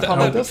for a time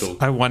like this. Cool.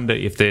 I wonder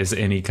if there's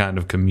any kind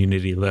of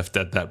community left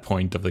at that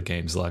point of the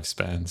game's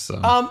lifespan.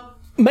 So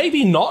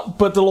maybe not,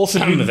 but there'll also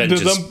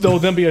there'll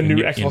then be a new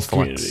Xbox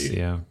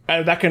community,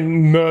 and that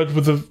can merge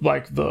with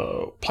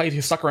the players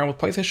who stuck around with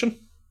PlayStation.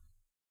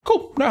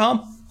 Cool, no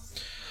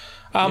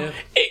harm.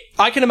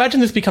 I can imagine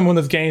this becoming one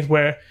of those games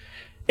where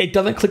it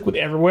doesn't click with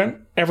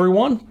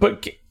everyone,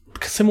 but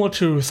similar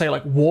to say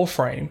like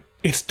Warframe,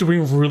 it's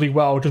doing really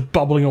well, just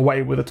bubbling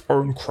away with its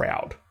own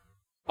crowd.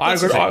 I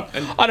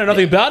know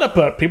nothing about it,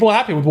 but people are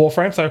happy with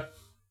Warframe, so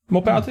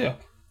more power to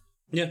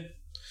you.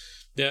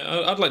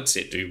 Yeah, I'd like to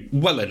see it do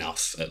well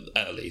enough,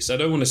 at least. I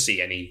don't want to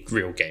see any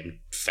real game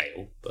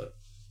fail, but...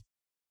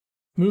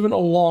 Moving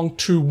along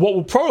to what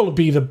will probably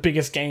be the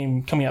biggest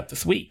game coming out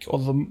this week, or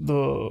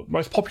the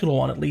most popular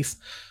one at least.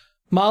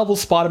 Marvel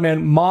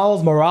Spider-Man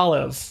Miles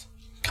Morales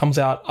comes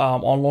out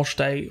on launch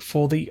day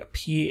for the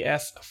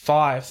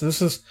PS5. So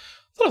this is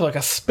sort of like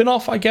a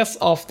spin-off, I guess,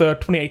 of the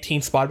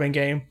 2018 Spider-Man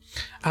game.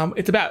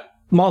 It's about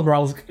Miles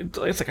Morales. It's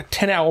like a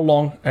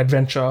 10-hour-long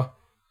adventure.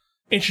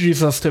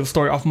 Introduces us to the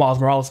story of Miles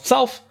Morales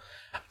himself.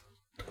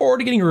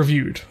 Already getting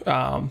reviewed.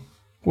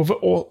 we've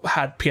all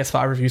had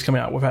PS5 reviews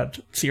coming out. We've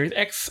had Series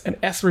X and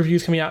S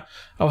reviews coming out.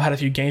 I've had a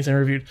few games and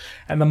reviewed,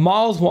 and the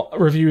Miles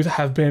reviews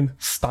have been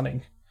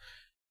stunning.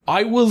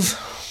 I was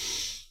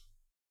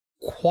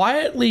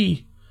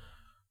quietly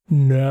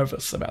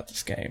nervous about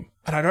this game,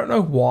 and I don't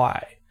know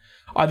why.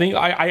 I think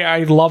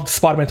I loved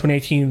Spider-Man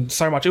 2018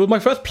 so much. It was my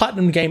first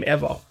platinum game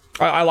ever.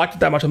 I liked it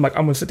that much. I'm like,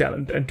 I'm going to sit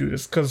down and do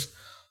this because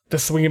the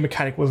swinging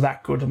mechanic was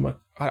that good. I'm like,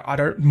 I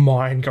don't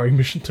mind going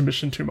mission to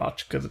mission too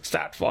much because it's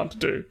that fun to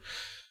do.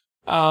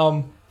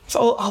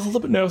 So I was a little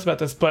bit nervous about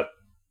this, but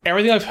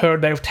everything I've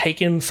heard, they've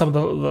taken some of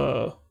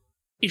the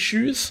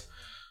issues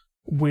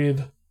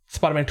with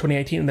Spider-Man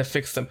 2018 and they've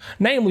fixed them.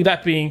 Namely,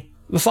 that being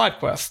the side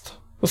quest,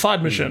 the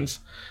side missions.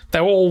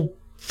 They were all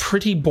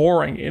pretty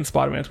boring in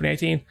Spider-Man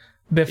 2018.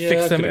 They've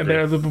fixed them and they're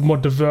a little bit more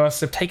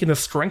diverse. They've taken the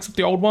strengths of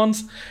the old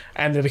ones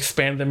and they've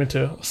expanded them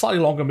into slightly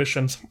longer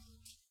missions.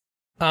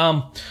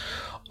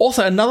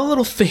 Also, another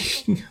little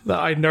thing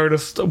that I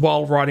noticed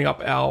while writing up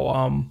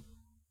our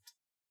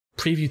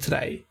preview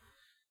today.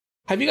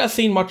 Have you guys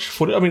seen much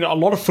footage? I mean, a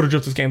lot of footage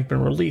of this game has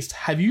been released.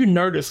 Have you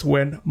noticed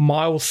when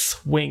Miles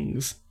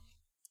swings?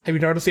 Have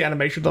you noticed the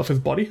animations of his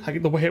body?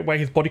 Like the way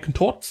his body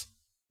contorts?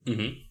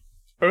 Mm-hmm.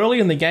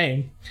 Early in the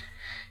game,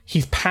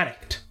 he's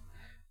panicked.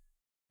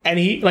 And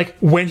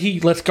when he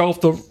lets go of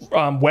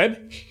the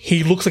web,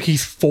 he looks like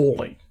he's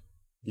falling.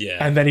 Yeah.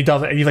 And then he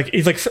does it, and he's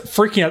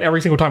freaking out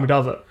every single time he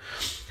does it.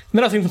 And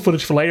then I've seen some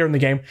footage for later in the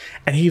game,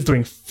 and he's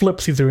doing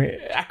flips, he's doing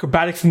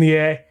acrobatics in the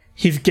air,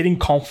 he's getting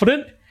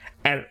confident,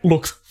 and it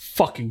looks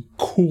fucking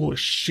cool as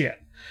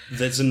shit.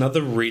 There's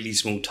another really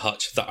small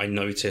touch that I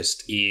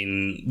noticed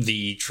in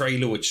the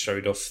trailer which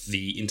showed off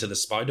the Into the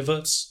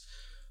Spider-Verse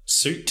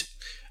suit,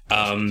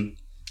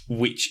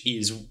 which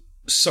is...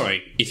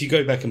 Sorry, if you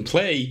go back and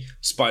play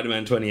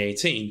Spider-Man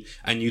 2018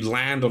 and you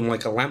land on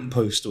like a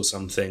lamppost or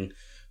something,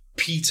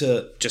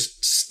 Peter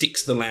just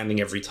sticks the landing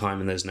every time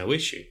and there's no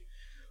issue.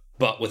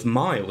 But with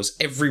Miles,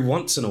 every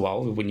once in a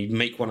while, when you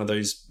make one of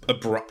those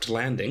abrupt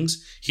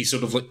landings, he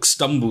sort of like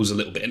stumbles a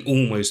little bit and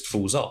almost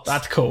falls off.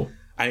 That's cool.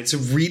 And it's a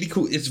really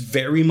cool, it's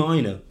very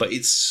minor, but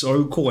it's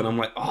so cool. And I'm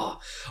like, I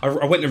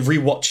went and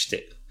rewatched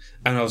it.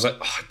 And I was like,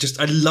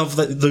 I love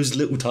those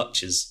little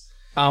touches.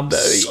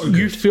 So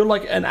you feel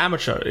like an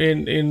amateur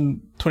in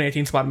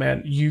 2018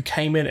 Spider-Man. You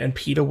came in and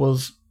Peter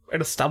was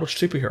an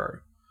established superhero.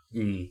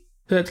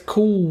 That's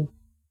cool.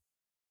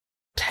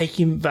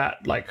 Taking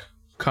that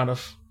kind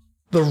of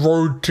the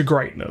road to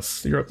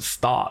greatness. You're at the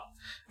start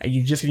and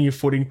you're just getting your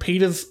footing.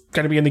 Peter's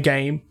going to be in the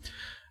game,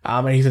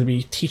 and he's going to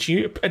be teaching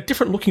you a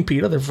different looking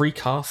Peter. They've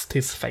recast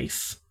his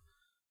face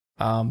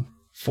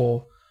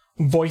for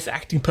voice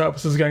acting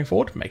purposes going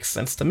forward. Makes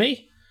sense to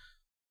me.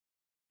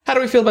 How do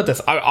we feel about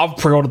this? I've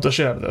pre-ordered the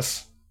shit out of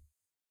this.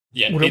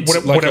 Yeah,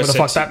 whatever the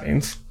fuck that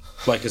means.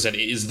 Like I said,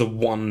 it is the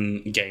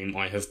one game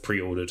I have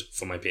pre-ordered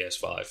for my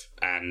PS5,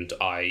 and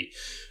I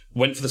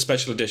went for the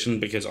special edition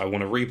because I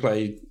want to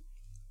replay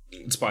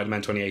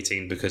Spider-Man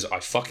 2018 because I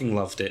fucking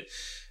loved it,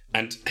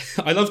 and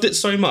I loved it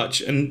so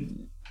much.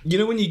 And you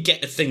know when you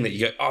get a thing that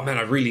you go, oh man,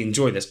 I really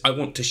enjoy this, I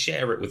want to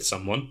share it with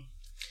someone.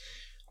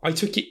 I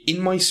took it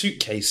in my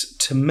suitcase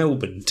to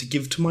Melbourne to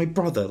give to my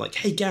brother. Like,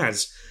 hey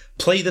Gaz,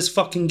 play this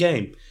fucking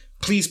game.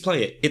 Please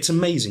play it. It's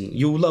amazing.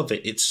 You'll love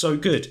it. It's so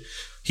good.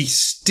 He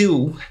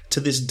still, to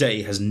this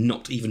day, has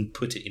not even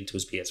put it into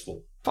his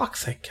PS4.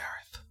 Fuck's sake,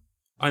 Gareth.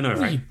 I know, right?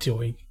 What are you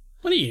doing?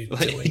 What are you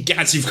doing?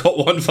 Gaz, you've got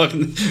one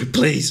fucking...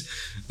 Please.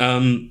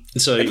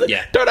 So,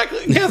 yeah. Don't act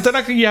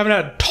like you haven't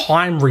had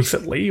time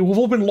recently. We've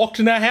all been locked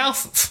in our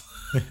houses.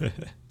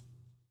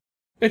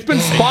 It's been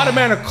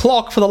Spider-Man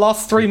o'clock for the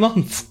last 3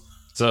 months.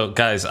 So,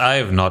 guys, I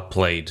have not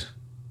played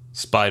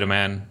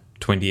Spider-Man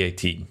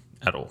 2018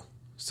 at all.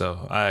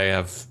 So, I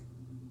have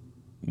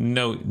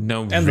no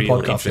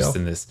real interest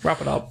in this.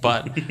 Wrap it up.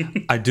 But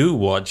I do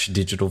watch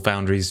Digital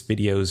Foundry's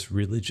videos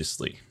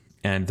religiously.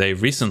 And they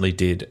recently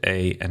did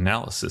an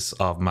analysis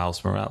of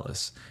Miles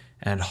Morales.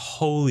 And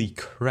holy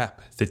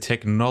crap, the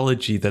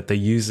technology that they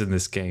use in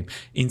this game.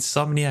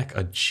 Insomniac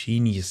are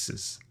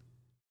geniuses.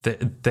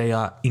 They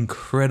are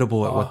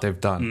incredible at what they've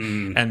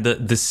done. And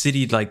the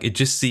city, it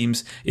just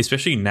seems,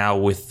 especially now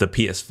with the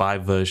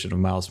PS5 version of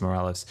Miles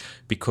Morales,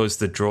 because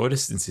the draw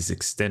distance is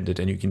extended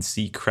and you can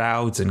see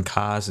crowds and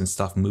cars and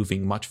stuff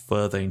moving much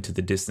further into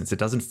the distance. It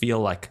doesn't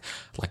feel like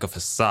a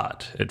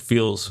facade. It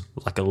feels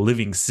like a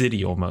living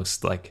city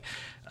almost.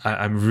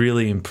 I'm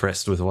really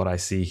impressed with what I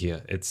see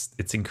here.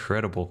 It's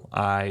incredible.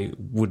 I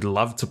would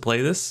love to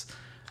play this.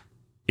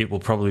 It will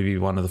probably be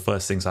one of the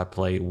first things I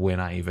play when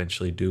I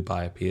eventually do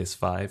buy a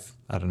PS5.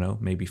 I don't know,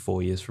 maybe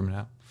 4 years from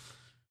now.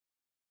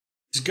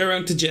 Just go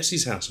around to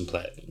Jesse's house and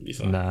play it. It'll be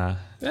fun. Nah.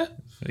 Yeah.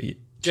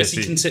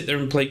 Jesse can sit there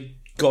and play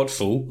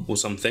Godfall or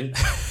something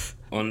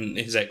on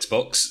his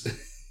Xbox.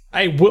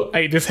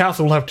 Hey, this house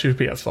will have 2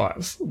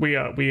 PS5s.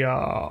 We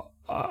are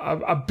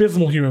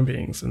abysmal human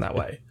beings in that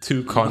way.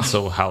 2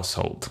 console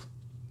household.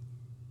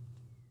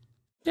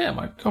 Yeah,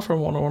 my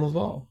girlfriend wanted one as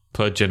well.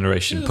 Per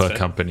generation, per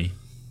company.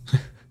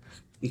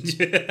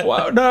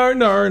 Well,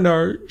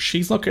 no.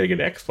 She's not getting an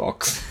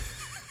Xbox.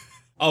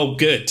 Oh,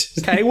 good.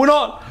 Okay, we're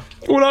not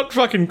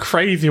fucking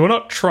crazy. We're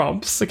not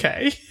Trumps.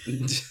 Okay.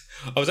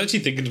 I was actually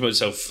thinking to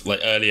myself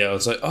like earlier. I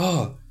was like,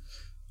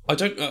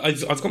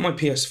 I've got my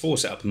PS4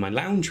 set up in my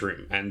lounge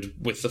room, and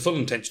with the full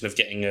intention of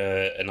getting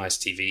a nice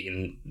TV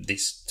in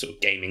this sort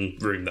of gaming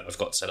room that I've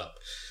got set up.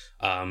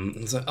 I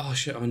was like, oh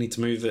shit, I need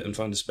to move it and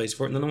find a space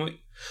for it. And then I'm like,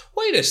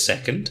 wait a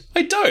second,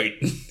 I don't.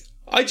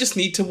 I just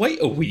need to wait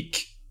a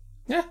week.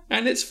 Yeah.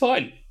 And it's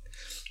fine.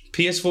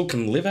 PS4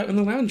 can live out in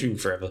the lounge room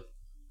forever.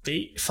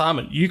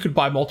 Simon, you could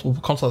buy multiple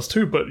consoles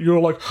too, but you're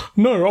like,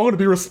 no, I'm going to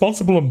be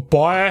responsible and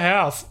buy a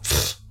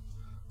house.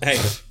 Hey,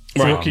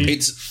 right, Rookie,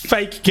 it's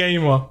fake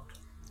gamer.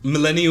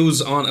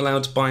 millennials aren't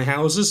allowed to buy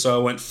houses, so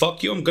I went,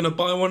 fuck you, I'm going to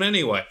buy one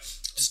anyway.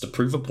 Just to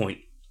prove a point.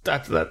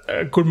 That's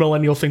a good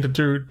millennial thing to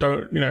do.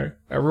 Don't,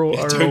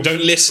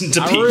 Don't listen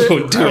to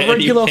people. Do it a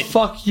regular anyway.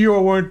 fuck you, I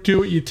won't do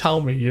what you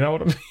tell me. You know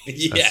what I mean?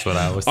 Yeah, That's what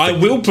I was I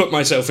thinking. will put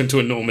myself into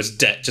enormous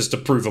debt just to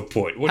prove a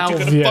point. What are you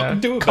Hell going to yeah. fucking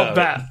do Got about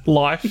that it?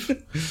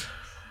 life.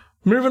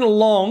 Moving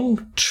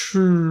along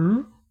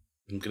to...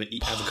 I'm going to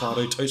eat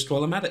avocado toast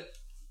while I'm at it.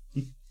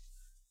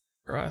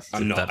 Right.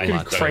 I'm not. That I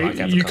much. don't like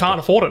avocado. You can't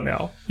afford it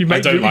now. I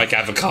don't like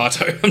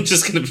avocado. I'm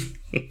just going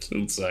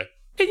to say.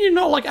 Can you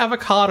not like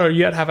avocado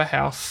yet have a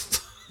house?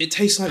 It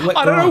tastes like wet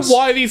I don't grass. know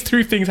why these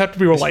two things have to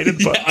be related,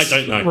 but Yeah, I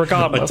don't know.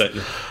 regardless. I don't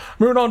know.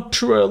 Moving on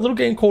to a little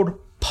game called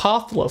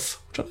Pathless,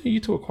 which I think you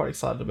two are quite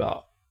excited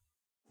about.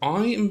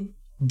 I am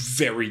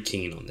very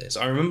keen on this.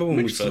 I remember when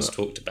we Interesting. first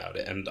talked about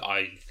it, and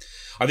I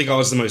think I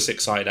was the most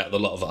excited out of the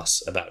lot of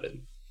us about it.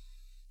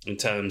 In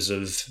terms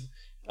of,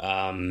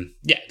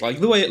 like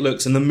the way it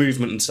looks and the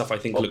movement and stuff, I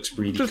think looks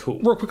really Just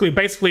cool. real quickly,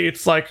 basically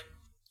it's like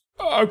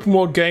an open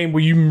world game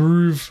where you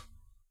move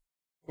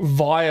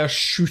via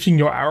shooting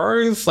your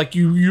arrows. Like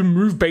you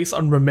move based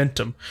on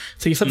momentum.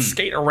 So you sort of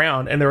skate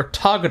around and there are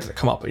targets that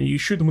come up and you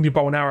shoot them with your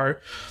bow and arrow.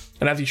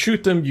 And as you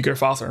shoot them, you go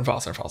faster and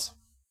faster and faster.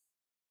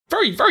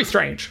 Very, very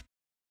strange.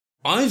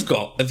 I've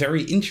got a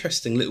very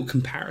interesting little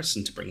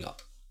comparison to bring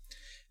up.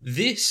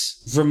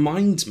 This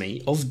reminds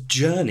me of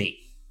Journey.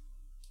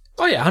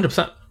 Oh yeah,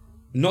 100%.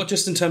 Not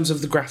just in terms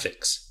of the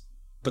graphics,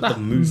 but the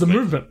movement. The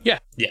movement, yeah.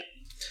 Yeah.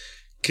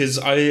 Because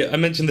I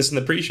mentioned this in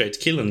the pre-show to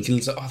Keelan, and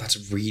Keelan's like, oh, that's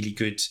a really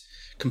good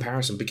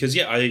comparison. Because,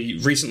 yeah, I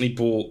recently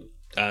bought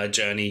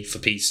Journey for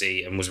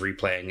PC and was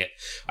replaying it,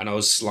 and I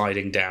was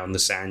sliding down the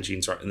sand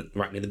dunes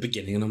right near the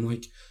beginning, and I'm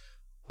like,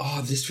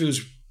 oh, this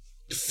feels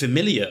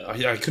familiar.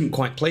 I couldn't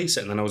quite place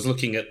it, and then I was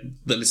looking at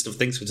the list of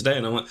things for today,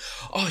 and I'm like,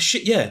 oh,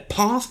 shit, yeah,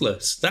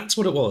 Pathless. That's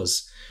what it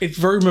was. It's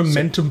very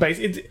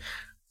momentum-based.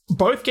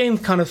 Both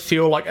games kind of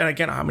feel like, and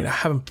again, I mean, I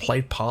haven't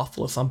played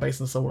Pathless, I'm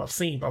based on what I've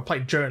seen, but I've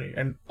played Journey.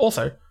 And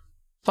also,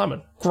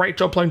 Simon, great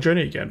job playing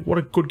Journey again. What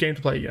a good game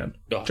to play again.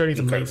 Oh, Journey's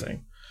incredible.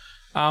 amazing.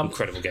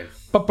 Incredible game.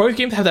 But both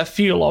games have that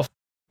feel of,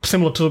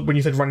 similar to when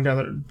you said running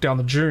down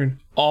the dune,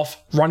 of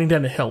running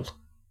down the hill.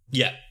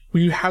 Yeah.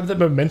 Where you have that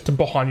momentum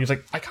behind you. It's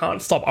like, I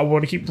can't stop, I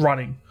want to keep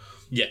running.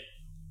 Yeah.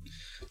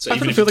 So That's even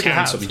what it if feels you like it can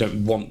has. stop, you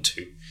don't want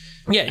to.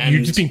 Yeah, And-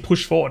 you're just being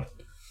pushed forward.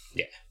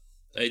 Yeah.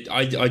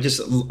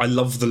 I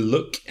love the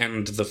look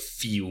and the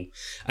feel.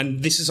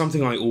 And this is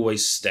something I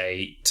always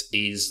state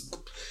is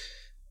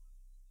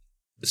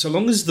so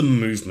long as the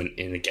movement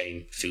in a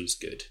game feels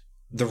good,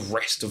 the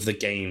rest of the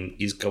game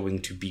is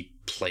going to be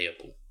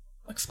playable.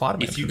 Like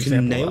Spider-Man. If you for can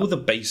example, nail like the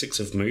basics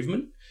of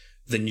movement,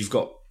 then you've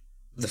got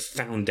the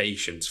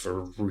foundations for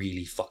a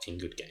really fucking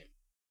good game.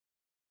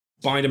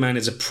 Spider-Man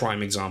is a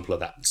prime example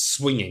of that.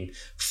 Swinging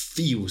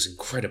feels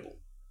incredible.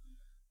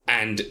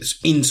 And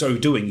in so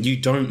doing, you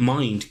don't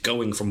mind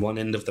going from one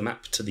end of the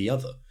map to the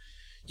other.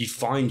 You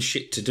find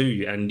shit to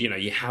do and,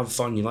 you have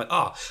fun. You're like,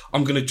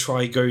 I'm going to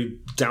try go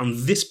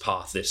down this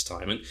path this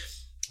time. And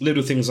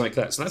little things like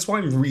that. So that's why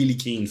I'm really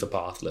keen for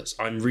Pathless.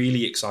 I'm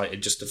really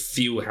excited just to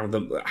feel how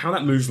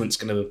that movement's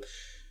going to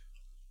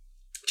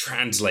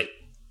translate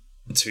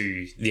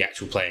to the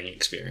actual playing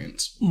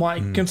experience. My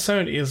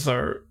concern is,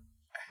 though,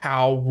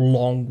 how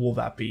long will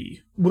that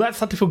be? Will that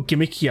start to feel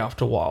gimmicky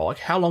after a while? Like,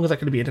 how long is that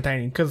going to be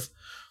entertaining? Because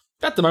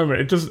at the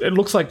moment, it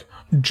looks like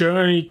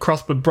Journey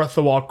crossed with Breath of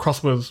the Wild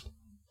crossed with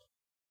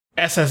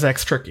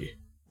SSX Tricky.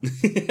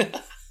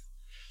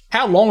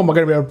 How long am I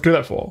going to be able to do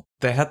that for?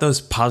 They had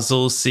those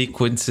puzzle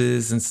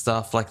sequences and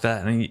stuff like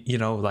that. And,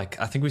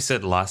 I think we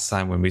said last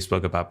time when we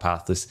spoke about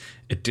Pathless,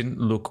 it didn't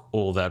look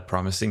all that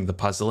promising, the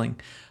puzzling.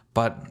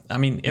 But, I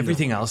mean,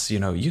 everything else,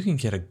 you can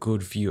get a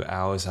good few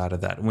hours out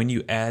of that. When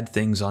you add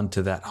things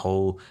onto that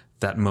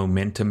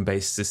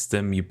momentum-based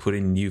system, you put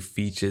in new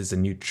features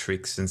and new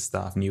tricks and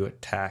stuff, new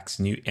attacks,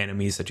 new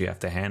enemies that you have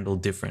to handle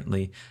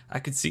differently. I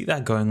could see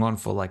that going on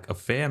for, a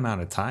fair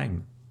amount of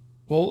time.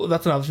 Well,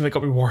 that's another thing that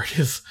got me worried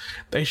is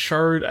they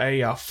showed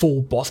a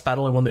full boss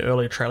battle in one of the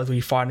earlier trailers where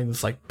you're fighting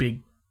this,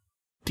 big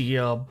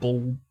deer,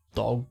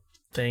 bulldog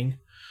thing.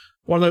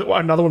 Another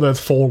one of those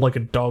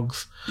four-legged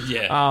dogs.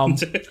 Yeah.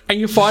 And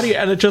you're fighting it,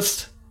 and it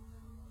just...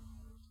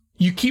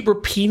 You keep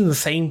repeating the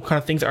same kind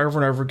of things over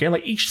and over again.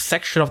 Like, each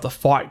section of the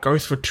fight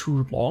goes for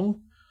too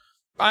long.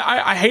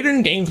 I hate it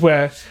in games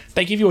where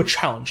they give you a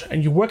challenge,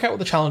 and you work out what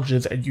the challenge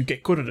is, and you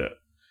get good at it.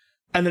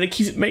 and then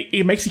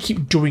it makes you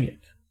keep doing it.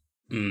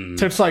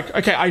 So it's like,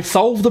 okay, I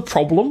solved the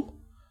problem,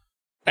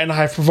 and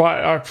I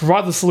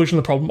provide the solution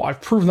to the problem.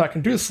 I've proven that I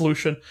can do the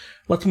solution.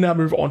 Let's now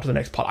move on to the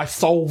next part. I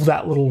solved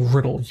that little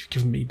riddle you've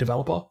given me,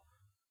 developer.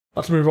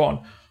 Let's move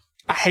on.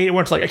 I hate it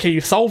when it's like, okay,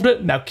 you solved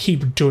it, now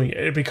keep doing it.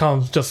 It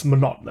becomes just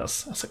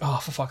monotonous. It's like, oh,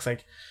 for fuck's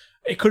sake.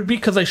 It could be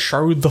because they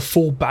showed the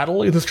full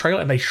battle in this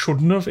trailer and they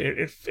shouldn't have.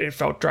 It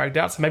felt dragged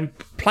out. So maybe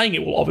playing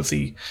it will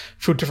obviously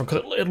feel different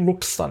because it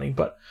looked stunning.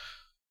 But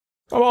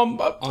I don't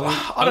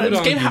know.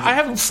 This game, I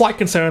have slight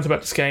concerns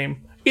about this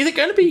game. Is it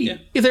going to be? Yeah.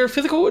 Is there a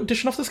physical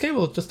edition of this game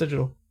or just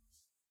digital?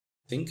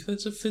 I think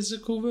there's a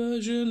physical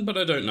version, but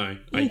I don't know.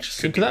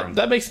 Interesting.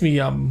 That makes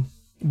me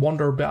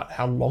wonder about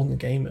how long the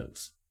game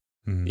is.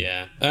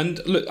 Yeah, and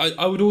look,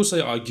 I would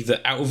also argue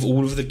that out of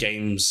all of the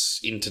games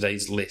in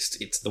today's list,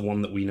 it's the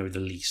one that we know the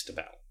least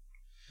about.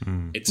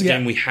 It's a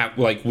game we have,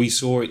 like, we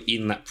saw it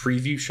in that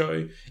preview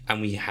show,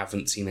 and we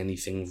haven't seen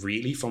anything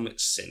really from it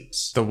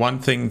since. The one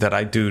thing that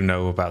I do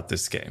know about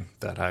this game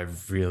that I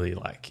really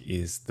like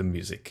is the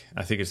music.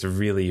 I think it's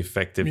really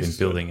effective in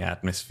building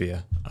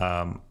atmosphere.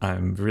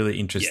 I'm really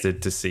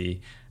interested to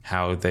see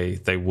how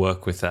they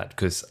work with that,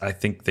 because I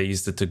think they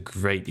used it to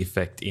great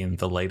effect in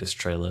the latest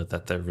trailer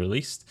that they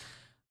released.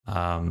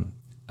 I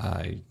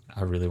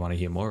really want to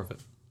hear more of it.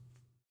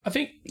 I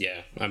think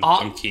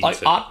I'm keen like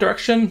to art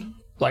direction,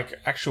 like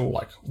actual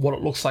like what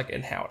it looks like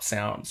and how it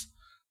sounds.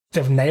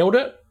 They've nailed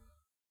it.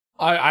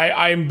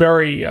 I'm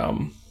very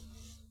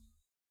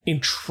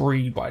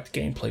intrigued by the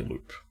gameplay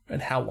loop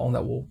and how long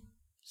that will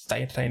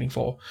stay entertaining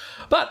for.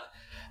 But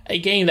a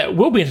game that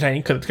will be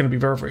entertaining, because it's going to be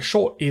very, very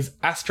short, is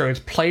Astro's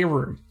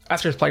Playroom.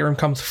 Astro's Playroom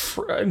comes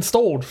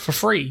installed for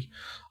free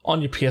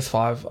on your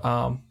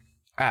PS5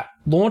 at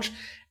launch,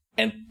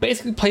 and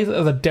basically plays it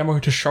as a demo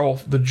to show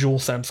off the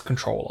DualSense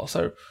controller.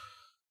 So,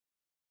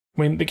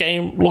 I mean, the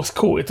game looks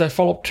cool. It's a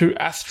follow-up to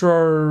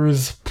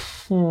Astro's...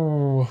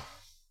 what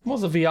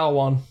was the VR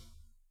one?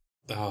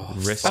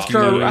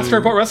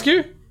 Astrobot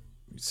Rescue?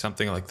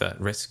 Something like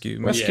that.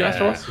 Rescue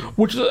Astro,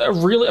 which is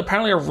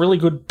apparently a really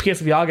good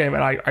PSVR game,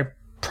 and I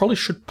probably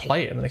should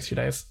play it in the next few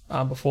days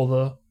before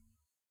the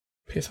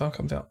PS5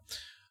 comes out.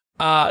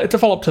 It's a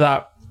follow-up to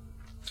that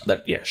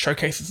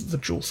showcases the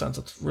DualSense.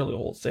 That's really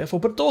all it's there for.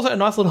 But it's also a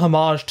nice little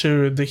homage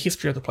to the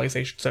history of the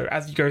PlayStation. So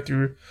as you go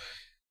through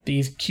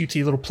these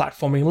cutesy little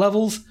platforming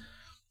levels,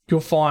 you'll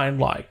find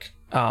like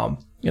a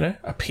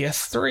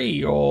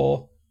PS3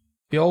 or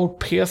the old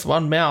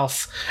PS1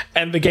 mouse.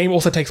 And the game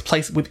also takes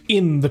place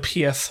within the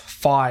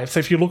PS5. So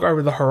if you look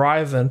over the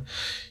horizon,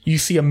 you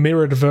see a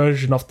mirrored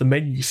version of the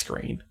menu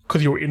screen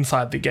because you're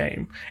inside the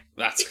game.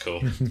 That's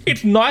cool.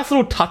 It's nice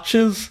little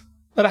touches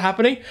that are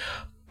happening,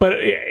 but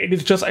it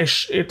is just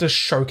it's a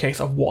showcase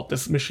of what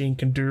this machine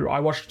can do. I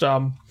watched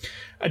a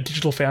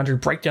Digital Foundry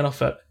breakdown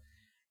of it,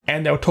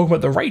 and they were talking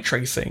about the ray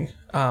tracing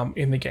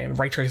in the game.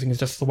 Ray tracing is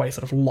just the way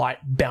sort of light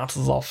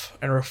bounces off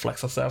and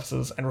reflects off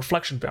surfaces, and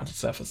reflection bounces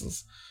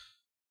surfaces.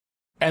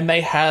 And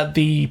they had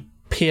the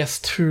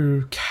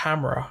PS2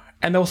 camera,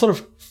 and they were sort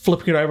of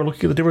flipping it over,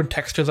 looking at the different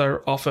textures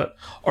of it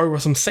over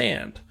some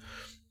sand.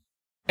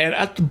 And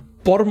at the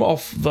bottom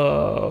of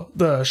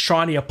the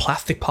shinier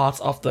plastic parts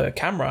of the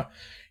camera,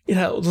 it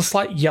had a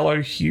slight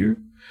yellow hue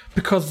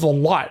because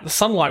the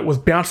sunlight was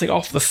bouncing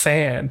off the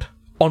sand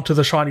onto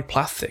the shiny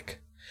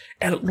plastic.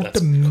 And it looked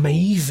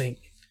amazing.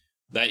 Cool.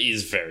 That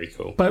is very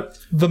cool. But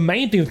the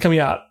main thing that's coming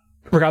out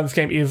regarding this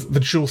game is the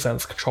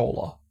DualSense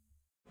controller.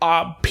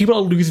 People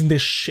are losing their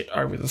shit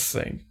over this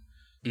thing.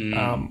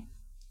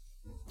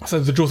 So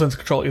the DualSense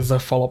controller is a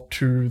follow-up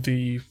to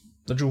the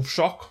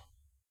DualShock,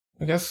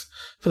 I guess,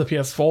 for the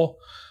PS4.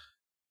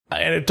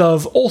 And it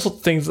does all sorts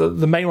of things,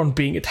 the main one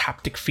being its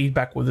haptic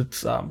feedback with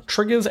its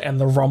triggers and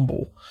the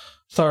rumble.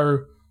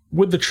 So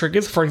with the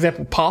triggers, for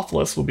example,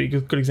 Pathless will be a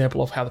good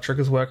example of how the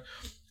triggers work.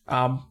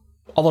 A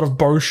lot of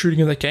bow shooting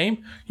in the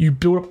game, you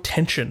build up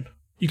tension.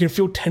 You can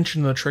feel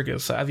tension in the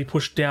triggers. So as you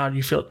push down,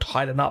 you feel it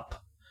tighten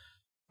up.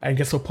 And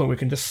gets to a point where you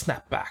can just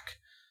snap back.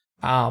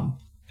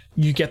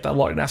 You get that a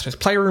lot in Astro's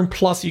Playroom,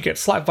 plus you get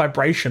slight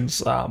vibrations.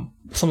 Some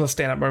of the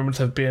standout moments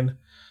have been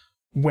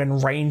when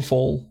rain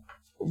falls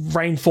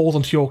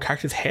onto your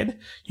character's head,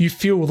 you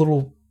feel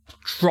little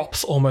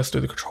drops almost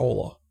through the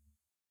controller.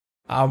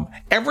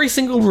 Every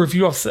single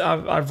review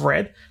I've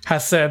read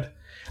has said,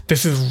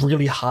 this is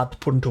really hard to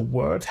put into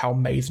words how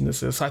amazing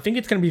this is. So I think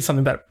it's going to be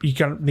something that you're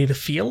going to need to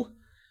feel.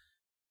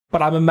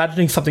 But I'm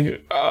imagining something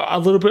a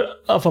little bit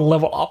of a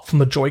level up from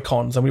the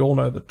Joy-Cons, and we all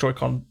know that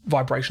Joy-Con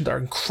vibrations are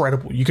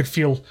incredible. You could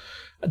feel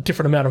a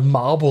different amount of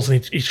marbles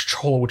in each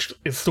controller, which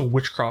is still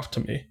witchcraft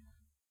to me.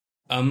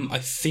 I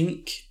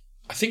think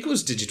it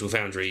was Digital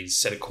Foundry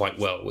said it quite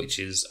well, which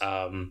is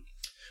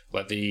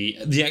like the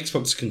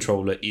Xbox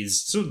controller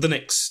is sort of the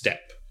next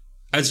step,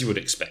 as you would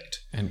expect.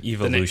 An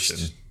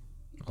evolution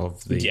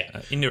of the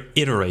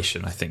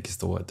iteration, I think is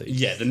the word that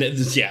you I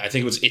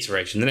think it was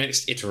iteration, the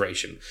next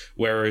iteration,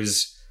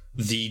 whereas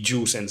the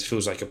DualSense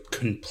feels like a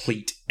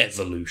complete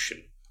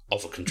evolution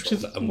of a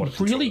controller and what a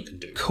controller really can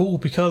do. Cool,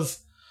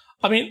 because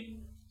I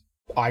mean,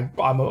 I'm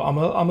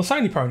a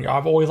Sony pony.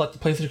 I've always liked the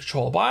PlayStation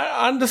controller, but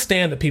I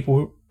understand that people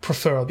who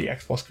prefer the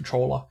Xbox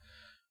controller.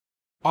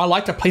 I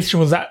like that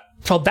PlayStation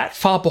felt that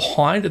far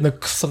behind in the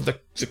sort of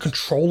the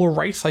controller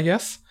race, I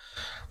guess,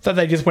 that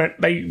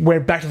they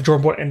went back to the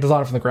drawing board and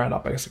designed it from the ground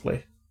up,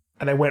 basically,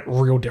 and they went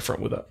real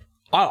different with it.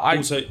 I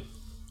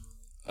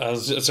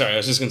was just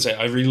going to say,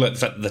 I really like the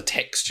fact that the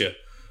texture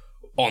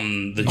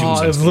on the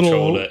DualSense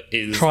controller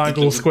is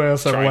triangle, square,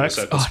 circle, X.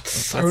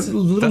 That's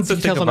the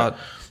thing about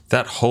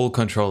that whole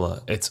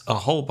controller. It's a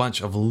whole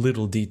bunch of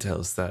little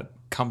details that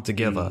come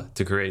together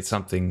to create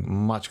something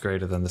much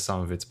greater than the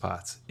sum of its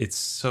parts. It's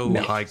so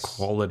high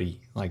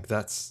quality. Like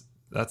that's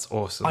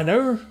awesome. I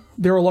know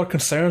there are a lot of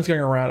concerns going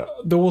around.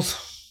 There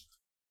was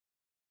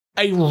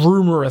a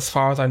rumor, as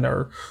far as I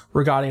know,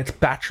 regarding its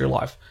battery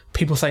life.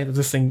 People saying that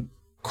this thing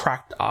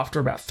cracked after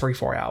about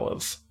 3-4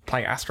 hours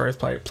playing Astro's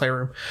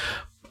Playroom.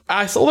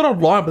 I saw that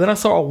online, but then I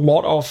saw a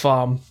lot of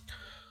sort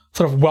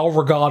of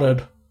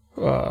well-regarded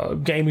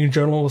gaming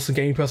journalists and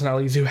gaming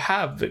personalities who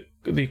have the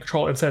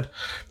controller and said,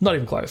 not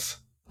even close.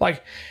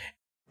 Like,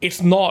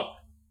 it's not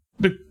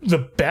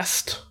the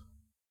best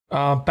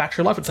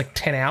battery life. It's like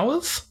 10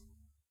 hours.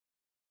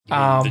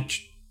 The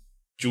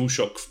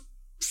DualShock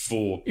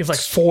 4 is like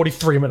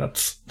 43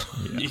 minutes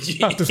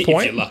at this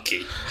point. If you're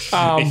lucky.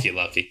 If you're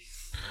lucky.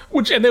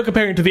 And they're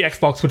comparing it to the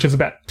Xbox, which is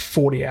about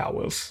 40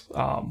 hours.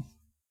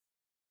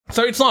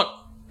 So it's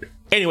not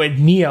anywhere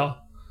near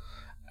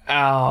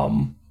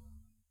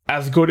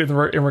as good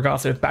in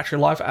regards to its battery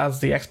life as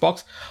the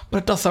Xbox, but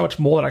it does so much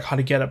more that I kind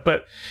of get it.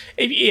 But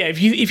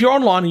if you're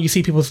online and you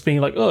see people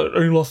being like, oh, it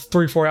only lost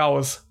 3-4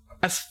 hours,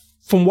 as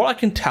from what I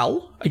can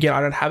tell, again,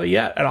 I don't have it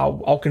yet, and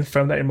I'll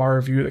confirm that in my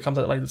review that comes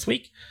out later this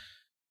week.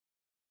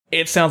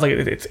 It sounds like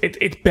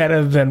it's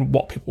better than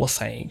what people are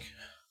saying.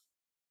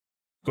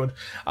 Good.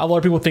 A lot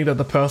of people think that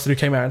the person who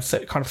came out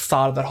and kind of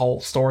started that whole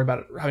story about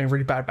it having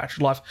really bad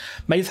battery life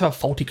may just have a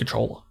faulty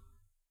controller.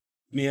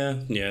 Yeah.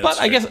 But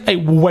I guess, hey,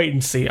 wait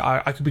and see.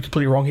 I could be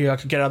completely wrong here. I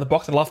could get out of the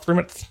box in the last 3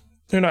 minutes.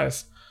 Who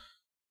knows?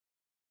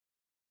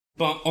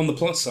 But on the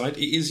plus side,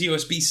 it is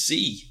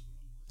USB-C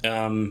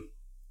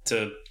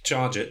to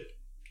charge it,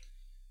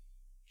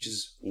 which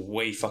is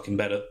way fucking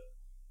better.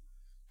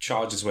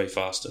 Charges way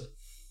faster.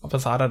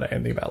 Plus, I don't know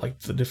anything about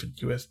like the different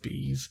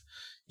USBs.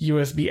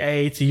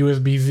 USB-A to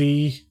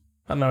USB-Z.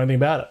 I don't know anything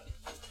about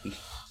it.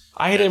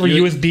 I hate every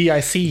USB I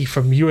see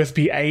from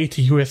USB-A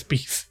to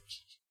USB-C.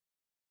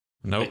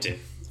 Nope. I do.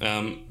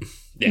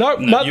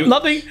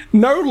 Nothing.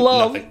 No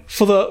love Nothing.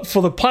 for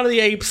the Planet of the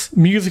Apes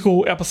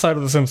musical episode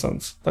of The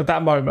Simpsons. Like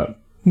that moment.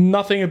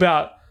 Nothing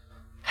about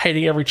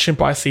hating every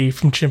chimp I see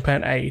from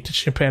chimpan A to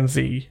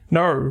chimpanzee.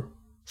 No,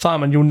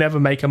 Simon, you'll never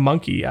make a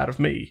monkey out of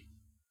me.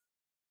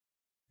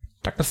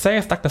 Dr.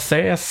 Sayus, Dr.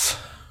 Sayus.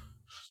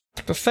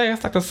 Dr.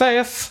 Sayus, Dr.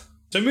 Sayus.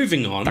 So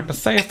moving on. Dr.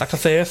 Sayus, Dr.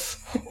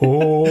 Sayus.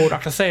 Oh,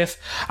 Dr. Sayus.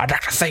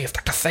 Dr. Sayus,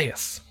 Dr.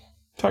 Sayus.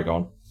 Sorry, go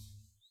on.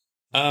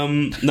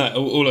 No,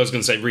 all I was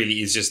going to say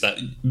really is just that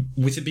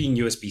with it being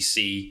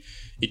USB-C,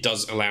 it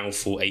does allow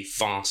for a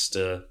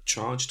faster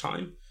charge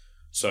time,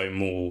 so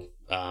more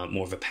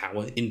of a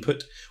power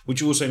input,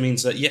 which also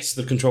means that yes,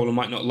 the controller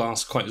might not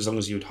last quite as long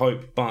as you would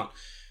hope, but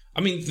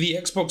I mean the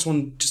Xbox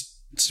One just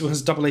still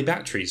has AA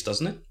batteries,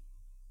 doesn't it?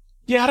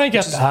 Yeah, I don't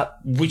get that.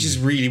 Which is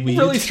really weird.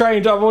 Really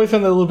strange. I've always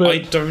found that a little bit. I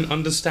don't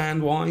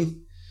understand why.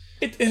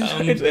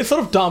 It's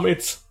sort of dumb.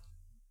 It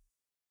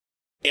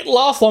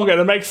lasts longer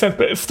and it makes sense,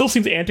 but it still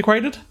seems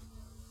antiquated.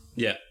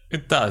 Yeah.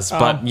 It does,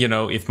 but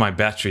if my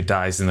battery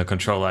dies in the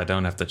controller, I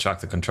don't have to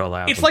chuck the controller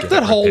out. It's like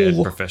that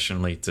whole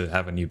professionally to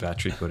have a new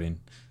battery put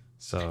in.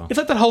 So it's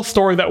like that whole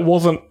story that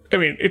wasn't. I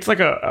mean, it's like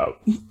a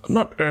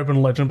not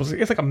urban legend, but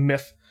it's like a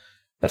myth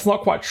that's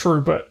not quite true.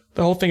 But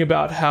the whole thing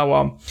about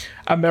how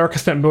America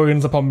spent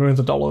millions upon millions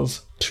of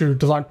dollars to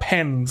design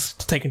pens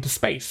to take into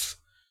space,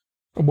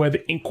 where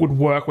the ink would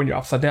work when you're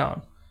upside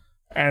down,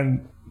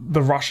 and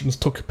the Russians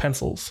took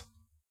pencils.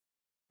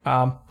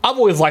 I've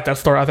always liked that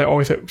story. I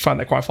always find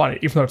that quite funny,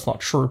 even though it's not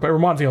true. But it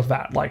reminds me of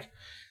that. Like,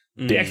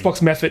 the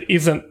Xbox method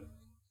isn't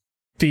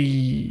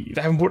they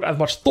haven't put as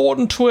much thought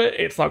into it.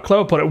 It's not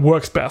clever, but it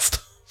works best.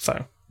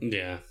 So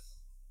yeah,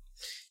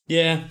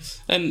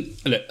 and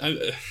look,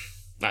 I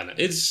don't know.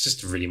 It's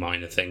just a really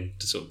minor thing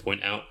to sort of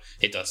point out.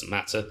 It doesn't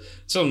matter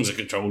as long as the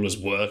controllers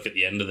work. At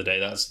the end of the day,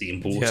 that's the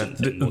important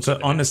thing.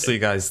 But honestly,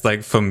 guys,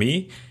 like for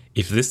me,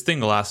 if this thing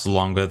lasts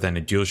longer than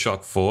a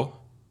DualShock 4,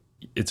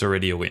 it's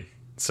already a win.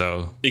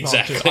 So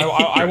exactly.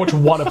 I watched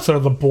one episode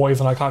of The Boys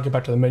and I can't get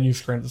back to the menu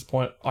screen at this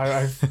point.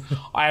 I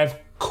have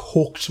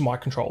cooked my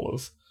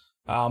controllers.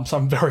 So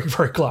I'm very,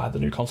 very glad the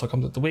new console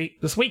comes out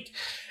this week.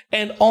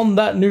 And on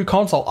that new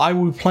console, I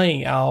will be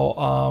playing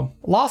our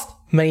last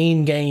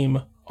main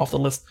game off the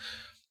list.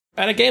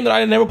 And a game that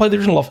I never played the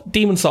original of,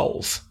 Demon's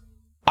Souls.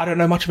 I don't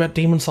know much about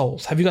Demon's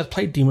Souls. Have you guys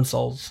played Demon's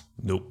Souls?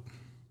 Nope.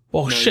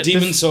 Oh, no, shit.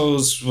 Demon's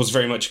Souls was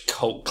very much a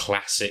cult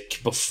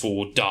classic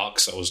before Dark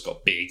Souls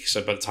got big.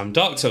 So by the time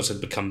Dark Souls had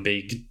become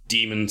big,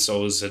 Demon's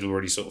Souls had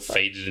already sort of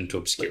faded into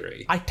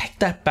obscurity. I take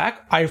that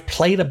back. I've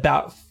played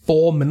about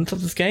 4 minutes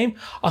of this game.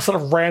 I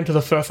sort of ran to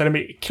the first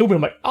enemy. It killed me.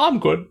 I'm like, I'm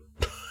good.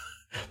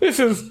 this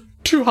is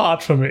too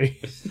hard for me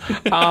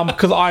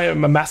because I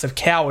am a massive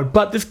coward.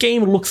 But this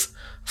game looks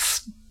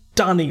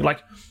stunning.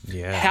 Like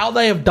how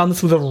they have done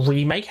this with a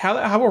remake, how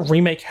a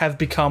remake has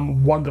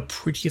become one of the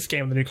prettiest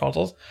games of the new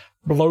consoles,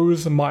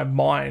 blows my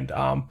mind.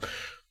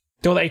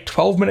 There was a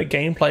 12-minute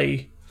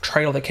gameplay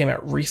trailer that came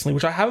out recently,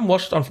 which I haven't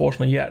watched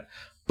unfortunately yet.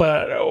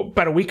 But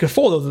about a week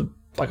before, there was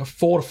like a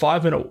 4 to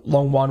 5 minute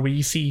long one where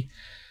you see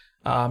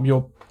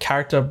your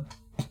character,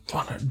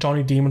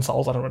 Johnny Demon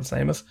Souls, I don't know what his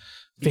name is.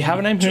 If you have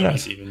a name, who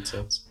knows?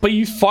 But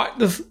you fight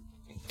this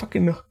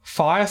fucking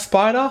fire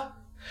spider,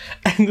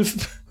 and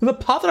there's a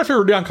part that I feel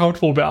really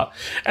uncomfortable about.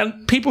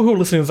 And people who are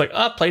listening is like,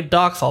 I played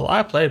Dark Souls,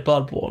 I played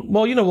Bloodborne.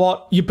 Well, you know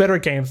what? You're better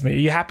at games than me.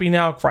 Are you happy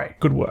now? Great,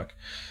 good work.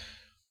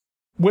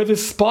 Where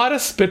this spider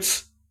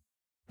spits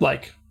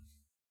like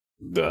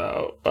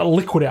a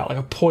liquid out, like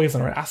a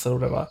poison or an acid or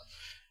whatever,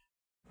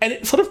 and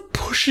it sort of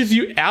pushes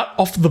you out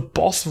of the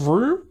boss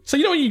room. So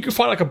you know when you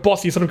fight like a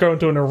boss, you sort of go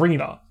into an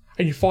arena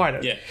and you fight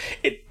it. Yeah.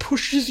 It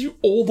pushes you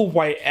all the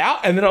way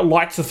out, and then it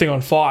lights the thing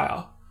on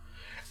fire.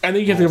 And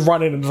then you get to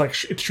run in and it's like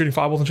it's shooting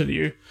fireballs and shit at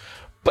you.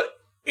 But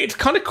it's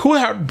kind of cool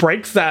how it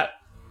breaks that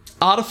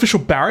artificial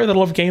barrier that a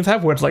lot of games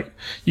have, where it's like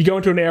you go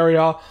into an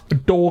area, the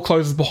door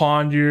closes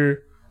behind you,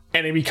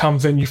 enemy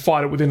comes in, you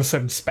fight it within a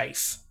certain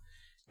space.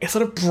 It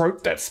sort of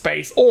broke that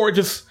space, or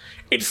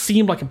it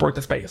seemed like it broke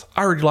that space.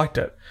 I really liked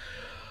it.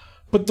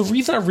 But the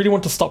reason I really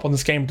want to stop on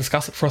this game and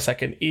discuss it for a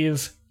second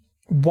is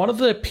one of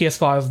the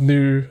PS5's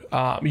new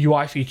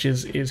UI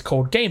features is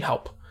called Game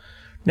Help.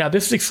 Now,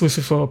 this is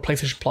exclusive for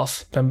PlayStation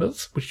Plus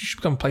members, which you should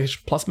become a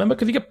PlayStation Plus member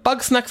because you get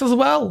bug snacks as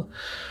well.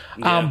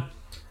 Yeah.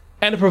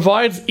 And it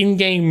provides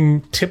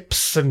in-game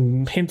tips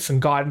and hints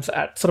and guidance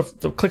at sort of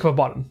the click of a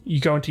button. You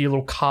go into your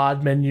little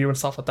card menu and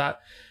stuff like that.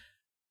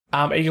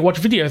 And you can watch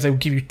videos that will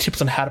give you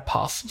tips on how to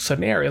pass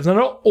certain areas. Now,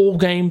 not all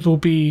games will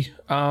be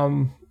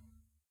will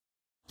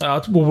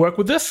work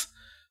with this,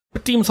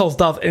 but Demon's Souls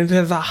does, and it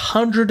has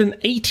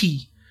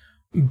 180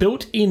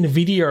 built-in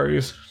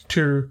videos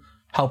to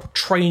help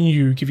train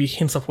you, give you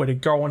hints of where to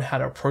go and how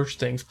to approach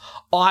things.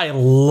 I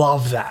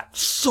love that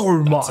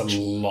so much. That's a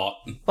lot.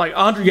 Like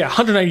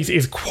 180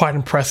 is quite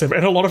impressive,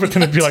 and a lot of it's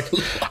going to be like,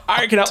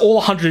 I reckon all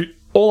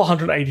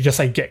 180 just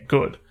say get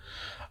good.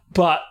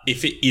 But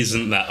if it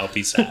isn't that, I'll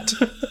be sad.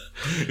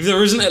 If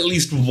there isn't at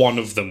least one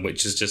of them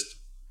which is just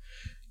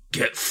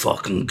get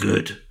fucking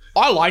good.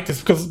 I like this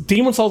because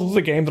Demon's Souls was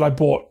a game that I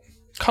bought,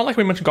 kind of like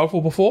we mentioned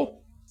Godfall before,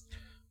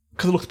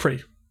 because it looks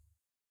pretty.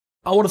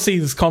 I want to see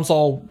this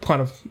console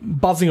kind of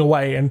buzzing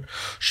away and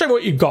show me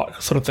what you've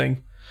got, sort of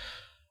thing.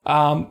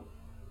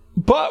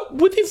 But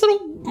with these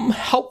little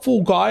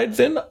helpful guides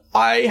in,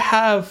 I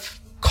have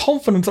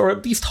confidence, or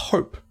at least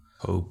hope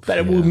that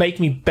it will make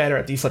me better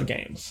at these sort of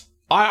games.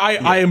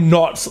 I am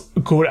not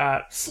good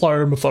at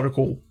slow,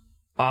 methodical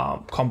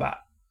combat.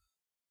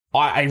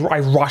 I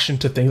rush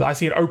into things. I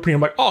see an opening,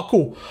 I'm like, oh,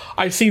 cool.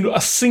 I've seen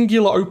a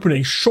singular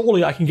opening.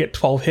 Surely I can get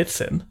 12 hits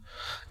in.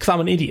 Because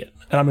I'm an idiot,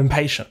 and I'm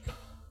impatient.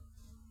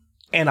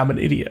 And I'm an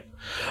idiot.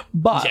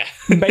 But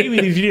maybe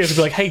these videos will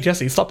be like, hey,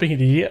 Jesse, stop being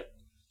an idiot.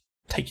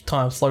 Take your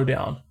time, slow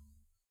down.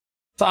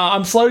 So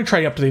I'm slowly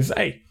trading up to these.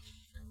 Hey,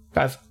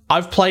 guys,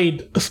 I've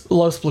played a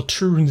lot of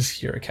Splatoon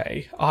this year,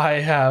 okay? I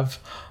have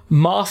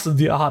mastered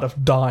the art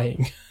of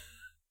dying.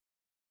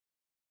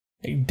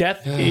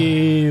 Death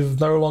is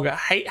no longer...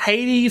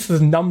 Hades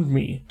has numbed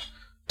me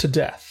to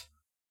death.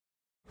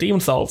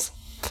 Demon's Souls.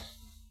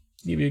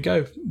 Give you a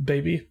go,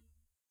 baby.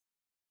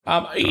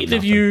 Either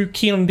of you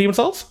keen on Demon's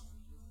Souls?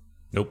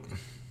 Nope.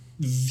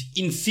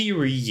 In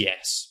theory,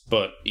 yes,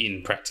 but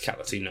in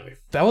practicality, no.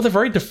 That was a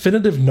very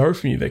definitive no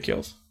from you there,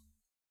 Kills.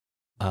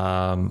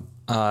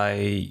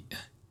 I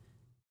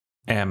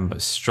am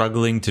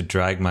struggling to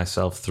drag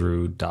myself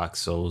through Dark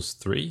Souls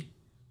 3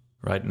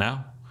 right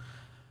now.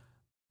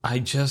 I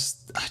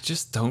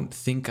just don't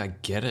think I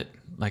get it.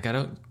 Like, I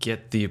don't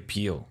get the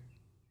appeal.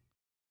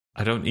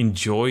 I don't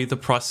enjoy the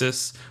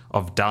process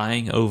of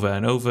dying over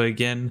and over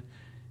again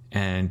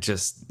and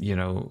just,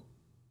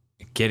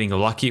 getting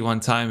lucky one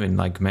time and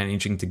like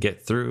managing to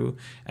get through,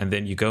 and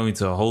then you go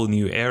into a whole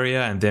new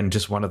area and then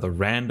just one of the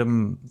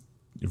random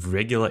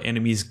regular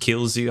enemies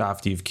kills you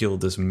after you've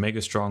killed this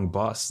mega strong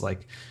boss.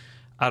 Like,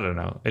 I don't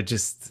know.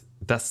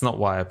 That's not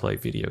why I play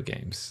video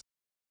games.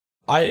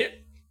 I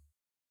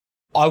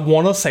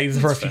want to say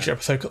this for a future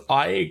episode because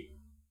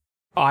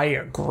I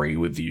agree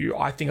with you.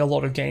 I think a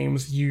lot of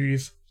games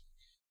use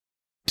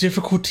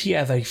difficulty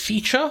as a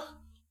feature,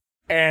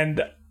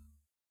 and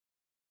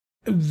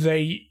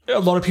a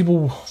lot of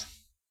people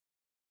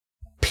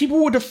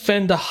would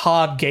defend a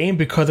hard game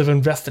because they've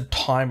invested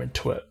time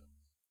into it.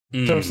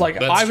 So it's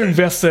like, I've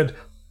invested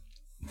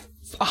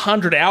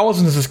 100 hours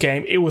into this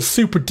game. It was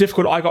super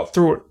difficult. I got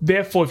through it.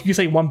 Therefore, if you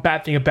say one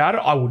bad thing about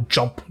it, I will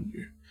jump on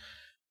you.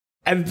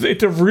 And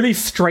it's a really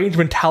strange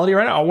mentality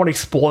around it. I want to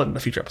explore it in a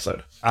future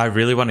episode. I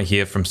really want to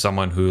hear from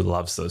someone who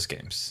loves those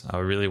games. I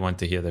really want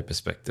to hear their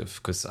perspective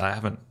because I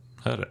haven't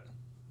heard it.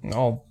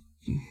 Oh,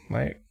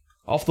 mate.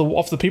 Off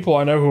the people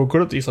I know who are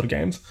good at these sort of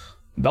games,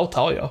 they'll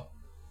tell you.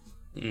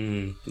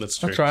 That's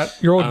true. That's right.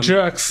 You're all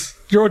jerks.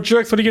 You're a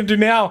jerk. What are you going to do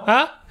now,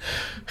 huh?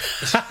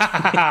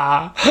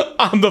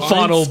 I'm the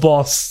final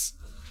boss.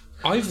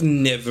 I've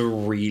never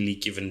really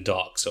given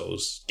Dark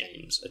Souls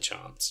games a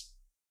chance.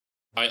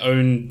 I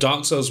own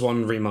Dark Souls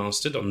 1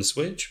 Remastered on the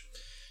Switch,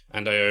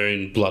 and I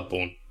own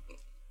Bloodborne.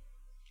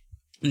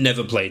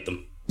 Never played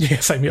them. Yeah,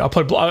 same here.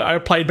 I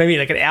played maybe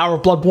like an hour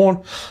of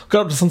Bloodborne,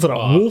 got up to some sort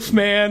of wolf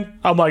man.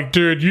 I'm like,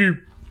 dude,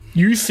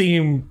 you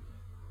seem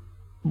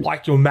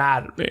like you're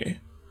mad at me.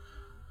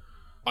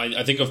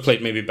 I think I've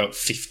played maybe about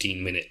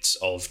 15 minutes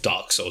of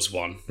Dark Souls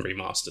 1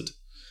 Remastered,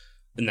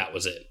 and that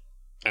was it.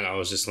 And I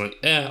was just like,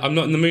 I'm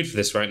not in the mood for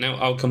this right now.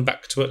 I'll come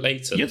back to it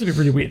later. You have to be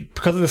really weird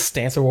because of the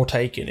stance we're all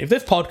taking. If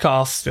this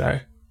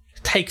podcast,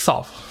 takes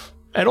off,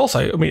 and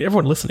also, I mean,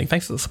 everyone listening,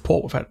 thanks for the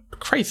support. We've had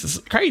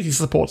crazy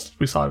support since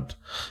we started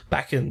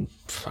back in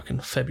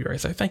fucking February,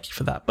 so thank you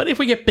for that. But if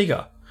we get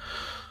bigger,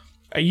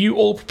 are you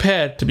all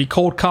prepared to be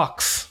called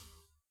cucks?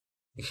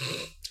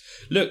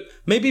 Look,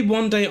 maybe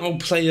one day I'll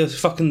play a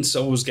fucking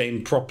Souls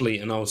game properly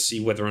and I'll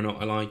see whether or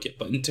not I like it.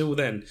 But until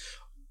then,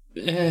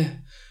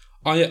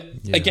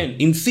 again,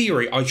 in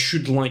theory, I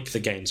should like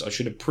the games. I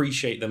should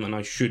appreciate them, and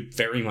I should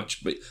very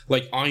much...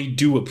 Like, I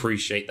do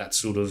appreciate that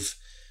sort of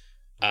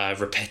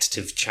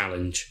repetitive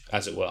challenge,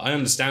 as it were. I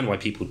understand why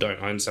people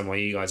don't. I understand why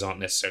you guys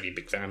aren't necessarily a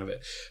big fan of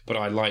it. But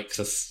I like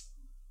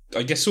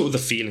I guess sort of the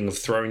feeling of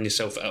throwing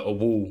yourself at a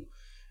wall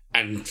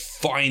and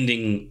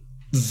finding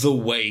the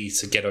way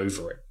to get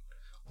over it.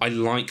 I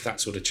like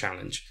that sort of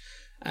challenge.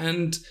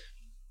 And...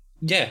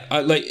 yeah,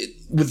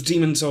 with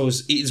Demon's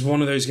Souls, it is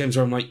one of those games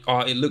where I'm like,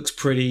 it looks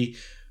pretty,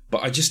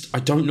 but I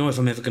don't know if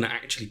I'm ever going to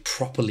actually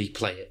properly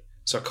play it.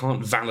 So I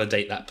can't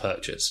validate that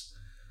purchase.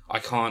 I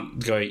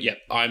can't go,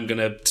 I'm going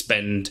to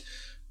spend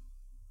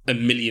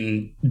 $1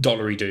 million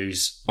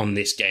dollary-doos on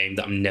this game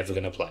that I'm never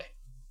going to play.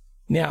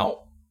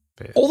 Now,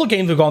 all the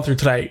games we've gone through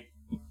today,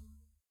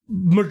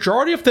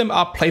 majority of them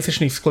are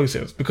PlayStation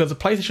exclusives, because the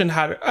PlayStation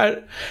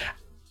had,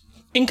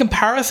 in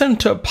comparison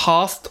to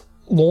past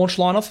launch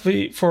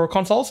lineups for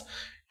consoles,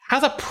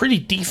 has a pretty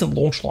decent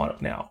launch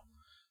lineup now.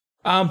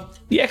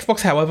 The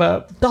Xbox,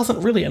 however,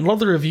 doesn't really, and a lot of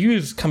the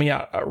reviews coming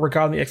out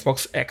regarding the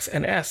Xbox X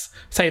and S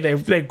say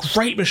they're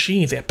great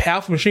machines, they're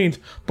powerful machines,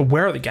 but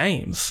where are the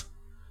games?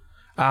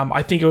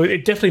 I think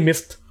it definitely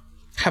missed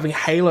having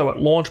Halo at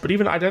launch, but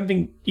I don't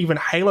think even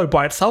Halo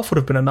by itself would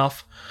have been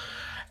enough.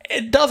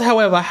 It does,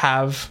 however,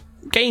 have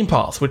Game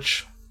Pass,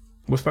 which...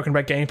 we've spoken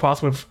about Game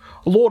Pass.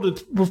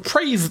 We've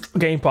praised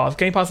Game Pass.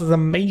 Game Pass is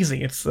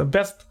amazing. It's the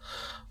best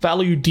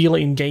value deal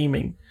in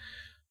gaming.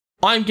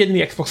 I'm getting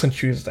the Xbox on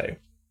Tuesday.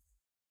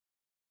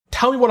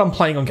 Tell me what I'm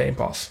playing on Game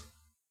Pass.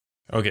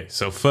 Okay,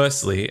 so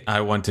firstly,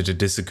 I wanted to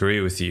disagree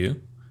with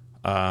you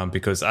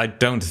because I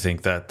don't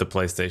think that the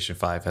PlayStation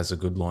 5 has a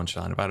good launch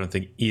lineup. I don't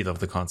think either of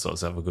the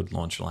consoles have a good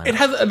launch lineup. It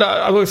has...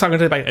 I'm going to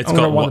debate. It's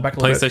got one,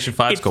 PlayStation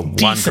 5's got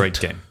one great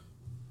game.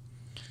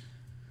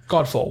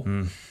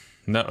 Godfall.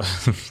 No,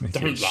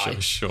 Don't lie.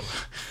 Sure.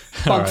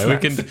 All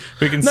right,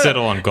 we can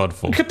settle on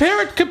Godfall.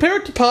 Compare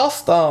it to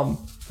past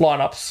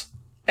lineups,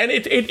 and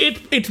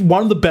it's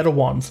one of the better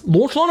ones.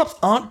 Launch lineups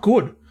aren't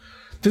good.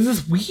 There's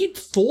this weird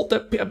thought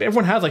that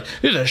everyone has, like,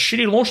 this is a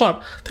shitty launch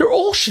lineup. They're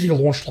all shitty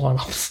launch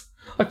lineups.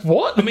 Like,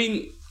 what? I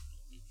mean,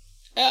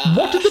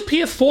 what did the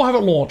PS4 have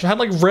at launch? It had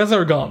like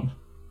Resogun.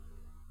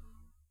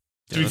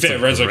 To be fair,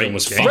 Resogun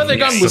was fucking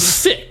Resogun was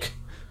sick.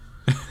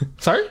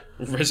 Sorry?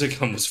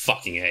 Resogun was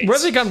fucking ace.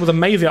 Resogun was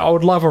amazing. I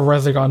would love a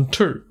Resogun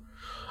too.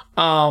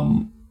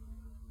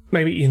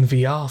 Maybe in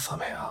VR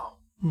somehow.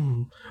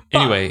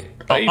 Anyway,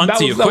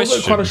 onto your question. That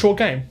was quite a short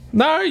game.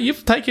 No,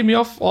 you've taken me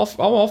off. I'm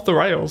off the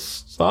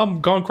rails. So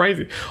I'm going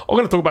crazy. I'm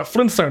going to talk about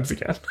Flintstones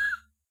again.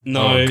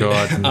 No. Oh,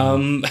 God.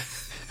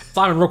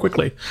 Simon, real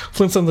quickly.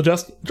 Flintstones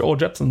or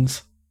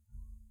Jetsons?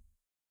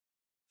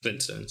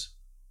 Flintstones.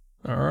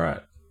 All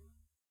right.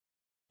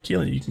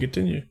 Keelan, you can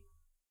continue.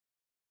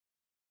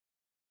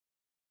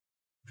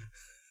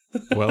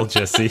 Well,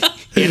 Jesse.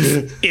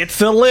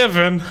 It's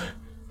 11.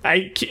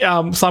 Hey,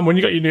 Simon, when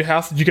you got your new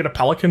house, did you get a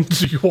Pelican?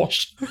 Did you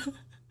wash?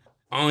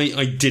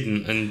 I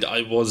didn't, and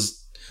I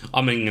was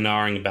umming and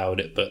ahhing about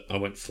it, but I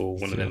went for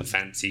one of them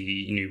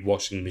fancy new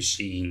washing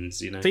machines,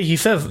 See, he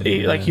says,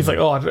 he's like,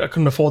 I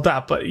couldn't afford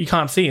that, but you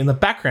can't see in the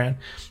background,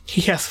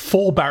 he has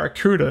 4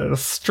 Barracuda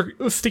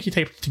sticky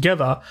taped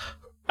together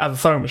as a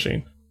sewing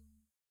machine.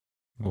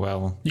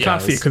 Well, you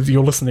can't see it because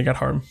you're listening at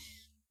home.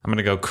 I'm going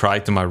to go cry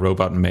to my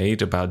robot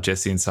maid about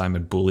Jesse and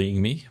Simon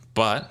bullying me.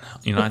 But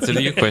in answer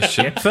to your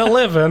question, it's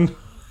 11.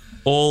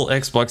 All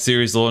Xbox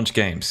Series launch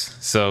games.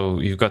 So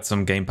you've got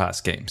some Game Pass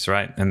games,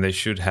 right? And they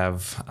should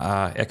have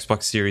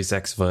Xbox Series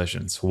X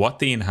versions. What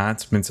the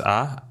enhancements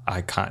are,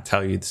 I can't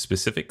tell you the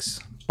specifics,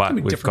 but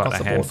we've got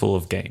a handful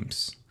of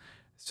games.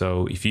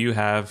 So if you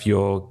have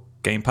your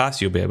Game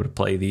Pass, you'll be able to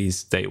play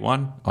these day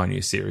one on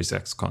your Series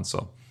X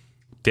console.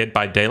 Dead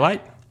by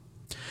Daylight.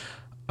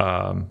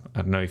 I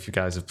don't know if you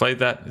guys have played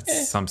that.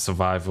 It's some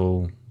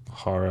survival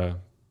horror,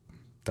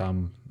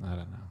 dumb. I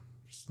don't know.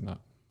 It's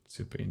not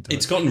super into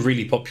It's gotten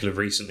really popular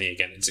recently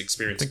again. It's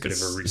experienced a bit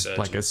of a resurgence.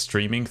 Like a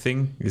streaming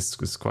thing is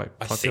quite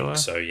popular. I think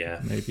so, yeah.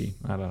 Maybe.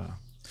 I don't know.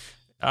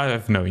 I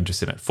have no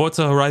interest in it.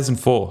 Forza Horizon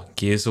 4,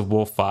 Gears of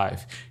War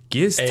 5,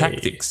 Gears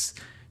Tactics.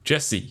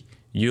 Jesse,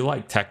 you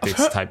like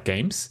tactics type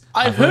games?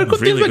 I've heard good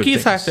things about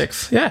Gears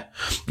Tactics. Yeah.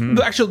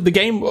 Actually, the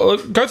game, go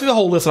through the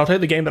whole list, and I'll tell you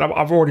the game that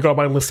I've already got on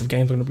my list of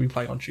games I'm going to be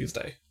playing on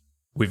Tuesday.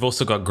 We've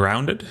also got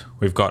Grounded.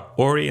 We've got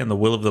Ori and the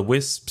Will of the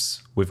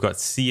Wisps. We've got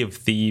Sea of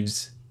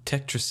Thieves,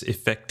 Tetris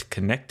Effect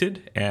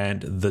Connected,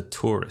 and The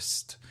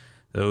Tourist.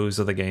 Those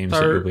are the games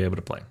that you'll be able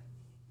to play.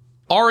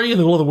 Ori and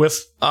the Will of the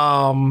Wisps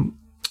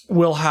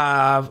will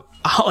have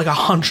like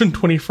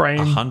 120 frame.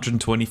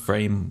 120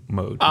 frame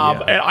mode.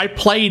 And I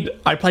played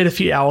a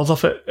few hours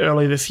of it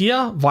earlier this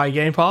year via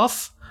Game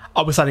Pass.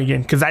 I'll be starting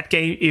again because that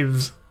game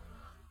is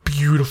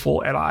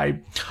beautiful, and I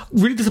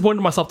really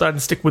disappointed myself that I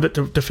didn't stick with it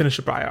to finish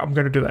it, but I'm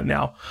going to do that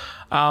now.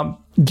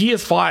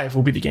 Gears 5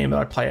 will be the game that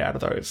I play out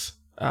of those.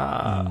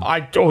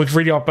 I was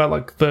reading up about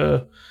like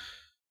the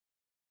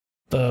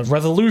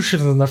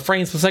resolutions and the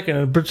frames per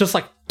second, but just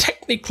like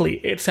technically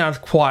it sounds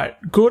quite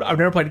good. I've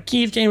never played a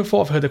Gears game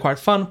before. I've heard they're quite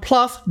fun.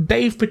 Plus,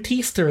 Dave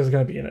Bautista is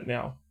going to be in it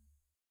now.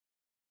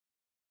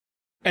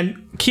 And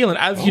Keelan,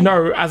 as you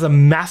know, as a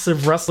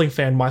massive wrestling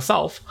fan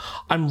myself,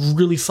 I'm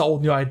really sold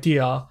on the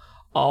idea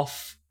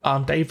of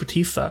Dave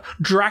Bautista,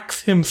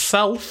 Drax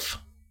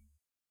himself,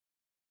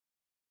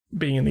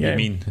 being in the game. I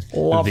mean,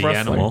 Love the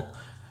wrestling. animal.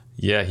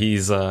 Yeah,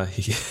 he's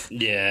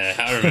Yeah,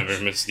 I remember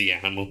him as the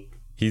animal.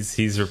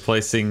 He's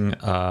replacing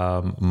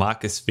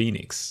Marcus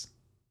Phoenix.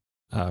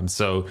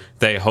 So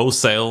they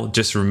wholesale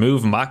just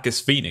remove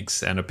Marcus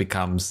Phoenix, and it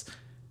becomes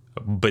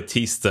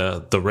Batista,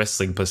 the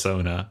wrestling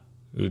persona,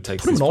 who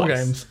takes Put him his in all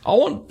place. games. I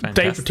want Dave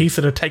Fantastic.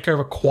 Bautista to take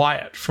over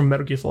Quiet from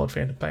Metal Gear Solid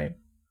Phantom Pain.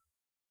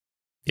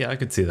 Yeah, I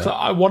could see that. So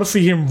I want to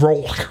see him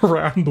rolling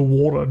around the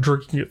water,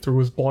 drinking it through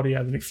his body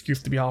as an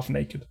excuse to be half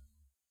naked.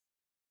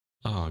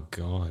 Oh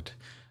god.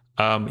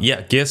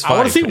 Yeah, Gears 5. I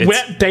want to see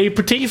wet Dave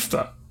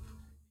Bautista.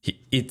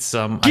 It's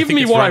Give I think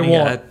me it's what I running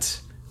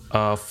want.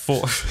 At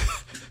 4.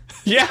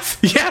 Yes,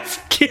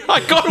 I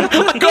got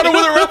him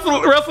with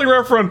a wrestling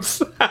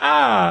reference.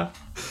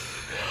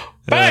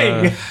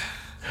 Bang!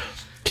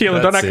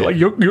 Keelan, don't that's act it. like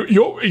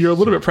you're a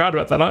little bit proud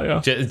about that,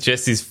 aren't you?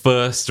 Jesse's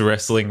first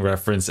wrestling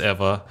reference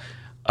ever.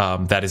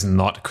 That is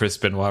not Chris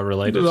Benoit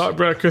related.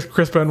 Like Chris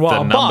Benoit, The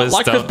but numbers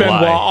like Chris don't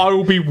Benoit, lie. I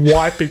will be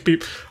wiping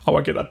people. I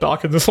won't get that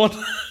dark in this one.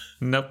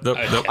 Nope.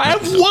 I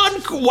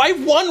have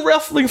one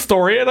wrestling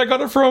story, and I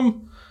got it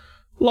from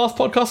last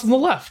podcast on the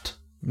left.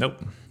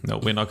 Nope,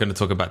 we're not going to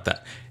talk about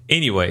that.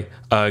 Anyway,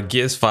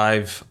 Gears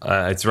 5,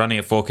 it's running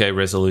at 4K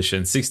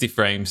resolution, 60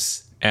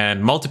 frames,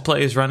 and multiplayer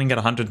is running at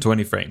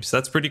 120 frames.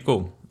 That's pretty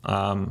cool.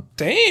 Damn.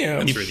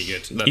 That's really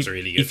good. That's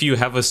really good. If you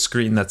have a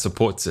screen that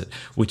supports it,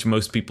 which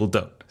most people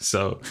don't.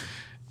 So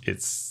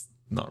it's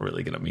not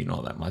really going to mean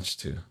all that much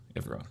to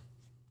everyone.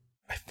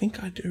 I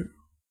think I do.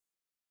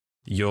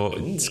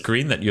 Your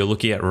screen that you're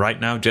looking at right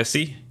now,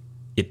 Jesse,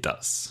 it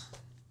does.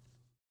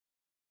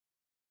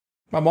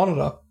 My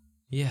monitor.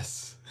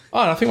 Yes.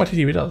 Oh, and I think my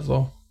TV does as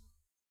well.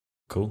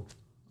 Cool.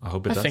 I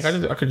hope it I does. think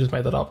I could just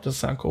make that up. Just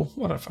sound cool.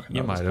 I don't fucking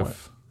know. You at this might point.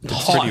 have.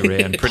 It's pretty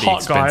rare and pretty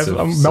hot, guys. expensive.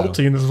 I'm so-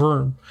 melting in this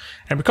room.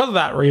 And because of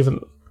that reason...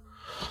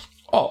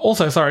 Oh,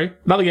 also, sorry.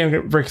 Another game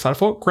I'm very excited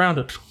for.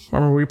 Grounded.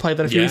 Remember we played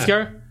that a few weeks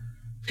ago?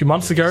 A few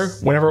months ago?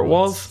 Whenever it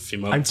was. A few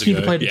I'm months keen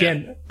to ago, play it yeah.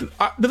 again. Did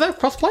that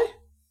crossplay?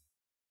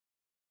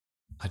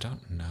 I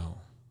don't know.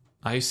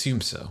 I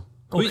assume so.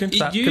 Look into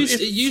that, It 'cause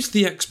used, it used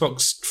the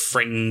Xbox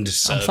friend I'm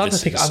starting to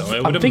services, think... so I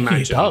I'm would thinking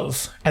imagine. it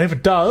does. And if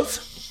it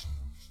does,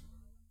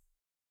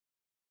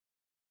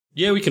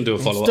 Yeah, we can do a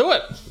let's follow-up. do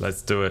it.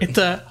 Let's do it. It's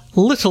a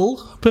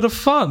little bit of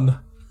fun.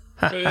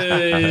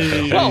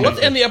 Well, let's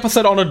end the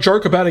episode on a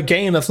joke about a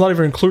game that's not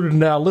even included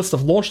in our list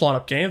of launch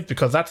lineup games,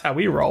 because that's how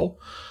we roll.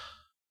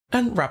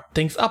 And wrap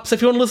things up. So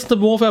if you want to listen to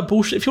more of our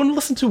bullshit, if you want to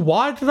listen to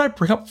why did I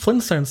bring up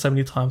Flintstones so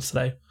many times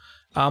today,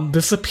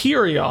 the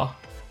superior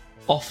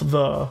of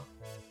the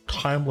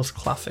timeless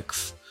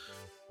classics,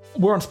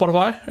 we're on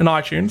Spotify and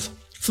iTunes.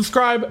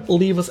 Subscribe,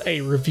 leave us a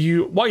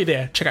review. While you're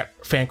there, check out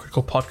Fan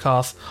Critical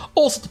Podcast,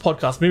 also the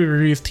podcast, movie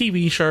reviews,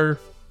 TV show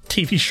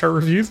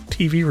reviews,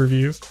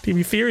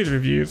 TV series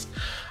reviews.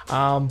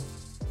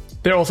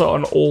 They're also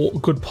on all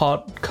good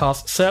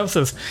podcast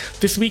services.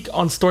 This week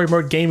on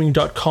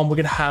StoryModeGaming.com, we're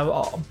going to have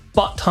a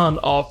butt ton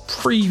of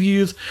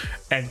previews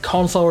and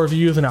console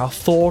reviews and our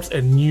thoughts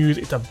and news.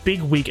 It's a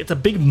big week. It's a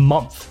big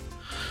month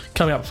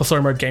coming up for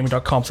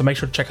StoryModeGaming.com, so make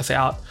sure to check us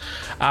out.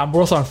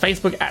 We're also on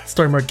Facebook at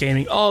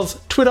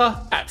StoryModeGamingOz, Twitter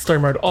at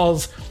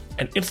StoryModeOz,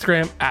 and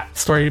Instagram at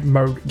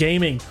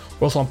StoryModeGaming.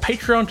 We're also on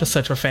Patreon, just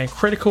search for Fan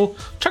Critical.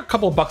 Chuck a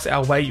couple of bucks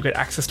our way, you get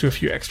access to a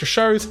few extra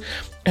shows,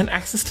 and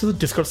access to the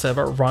Discord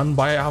server run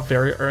by our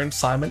very own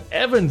Simon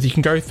Evans. You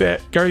can go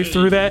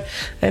through there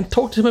and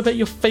talk to him about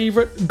your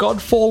favorite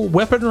Godfall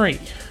weaponry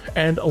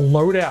and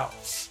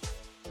loadouts.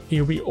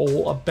 He'll be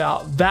all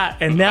about that.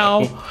 And now,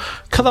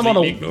 because I'm on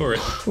Completely ignore it.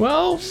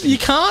 well, you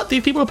can't.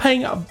 These people are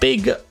paying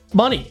big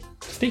money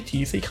to speak to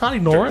you, so you can't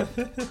ignore it.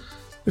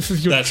 This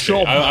is your That's true.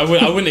 job. I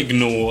wouldn't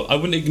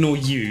ignore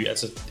you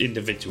as an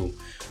individual.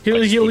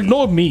 He'll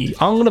ignore me.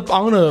 I'm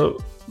gonna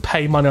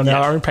pay money on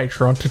our own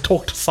Patreon to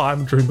talk to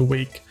Simon during the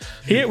week.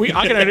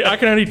 I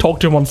can only talk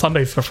to him on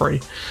Sundays for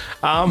free.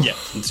 Yeah,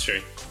 that's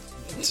true.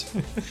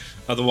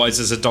 Otherwise,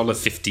 there's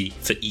 $1.50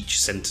 for each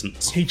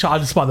sentence. He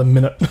charges by the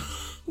minute.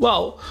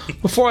 Well,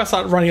 before I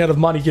start running out of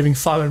money giving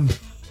Simon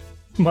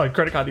my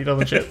credit card details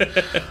and shit,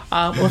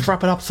 let's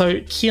wrap it up. So,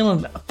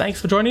 Keelan,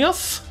 thanks for joining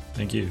us.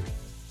 Thank you.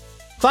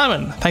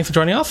 Simon, thanks for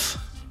joining us.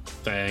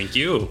 Thank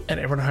you. And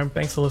everyone at home,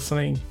 thanks for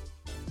listening.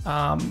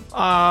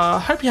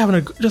 Hope you're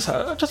having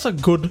just a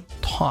good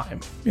time.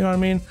 You know what I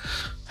mean?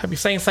 Hope you're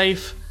staying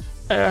safe.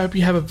 I hope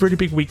you have a really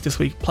big week this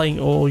week playing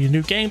all your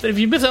new games. And if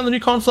you miss out on the new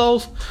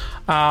consoles,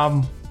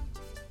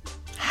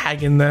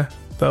 hang in there.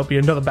 There'll be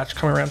another batch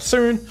coming around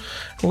soon.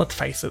 And let's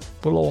face it,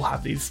 we'll all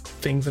have these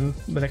things in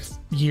the next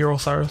year or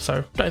so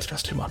don't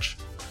stress too much.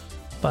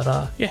 But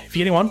yeah, if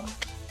you're getting one,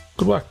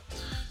 good work.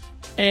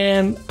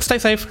 And stay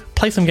safe,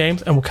 play some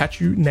games, and we'll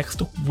catch you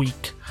next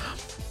week.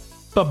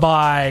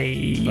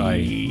 Bye-bye.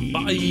 Bye.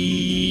 Bye.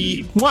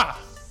 Mwah.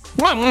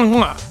 Mwah, mwah,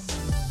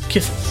 mwah.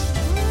 Kisses.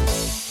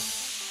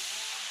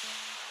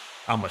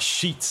 I'm a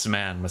sheets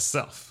man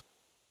myself.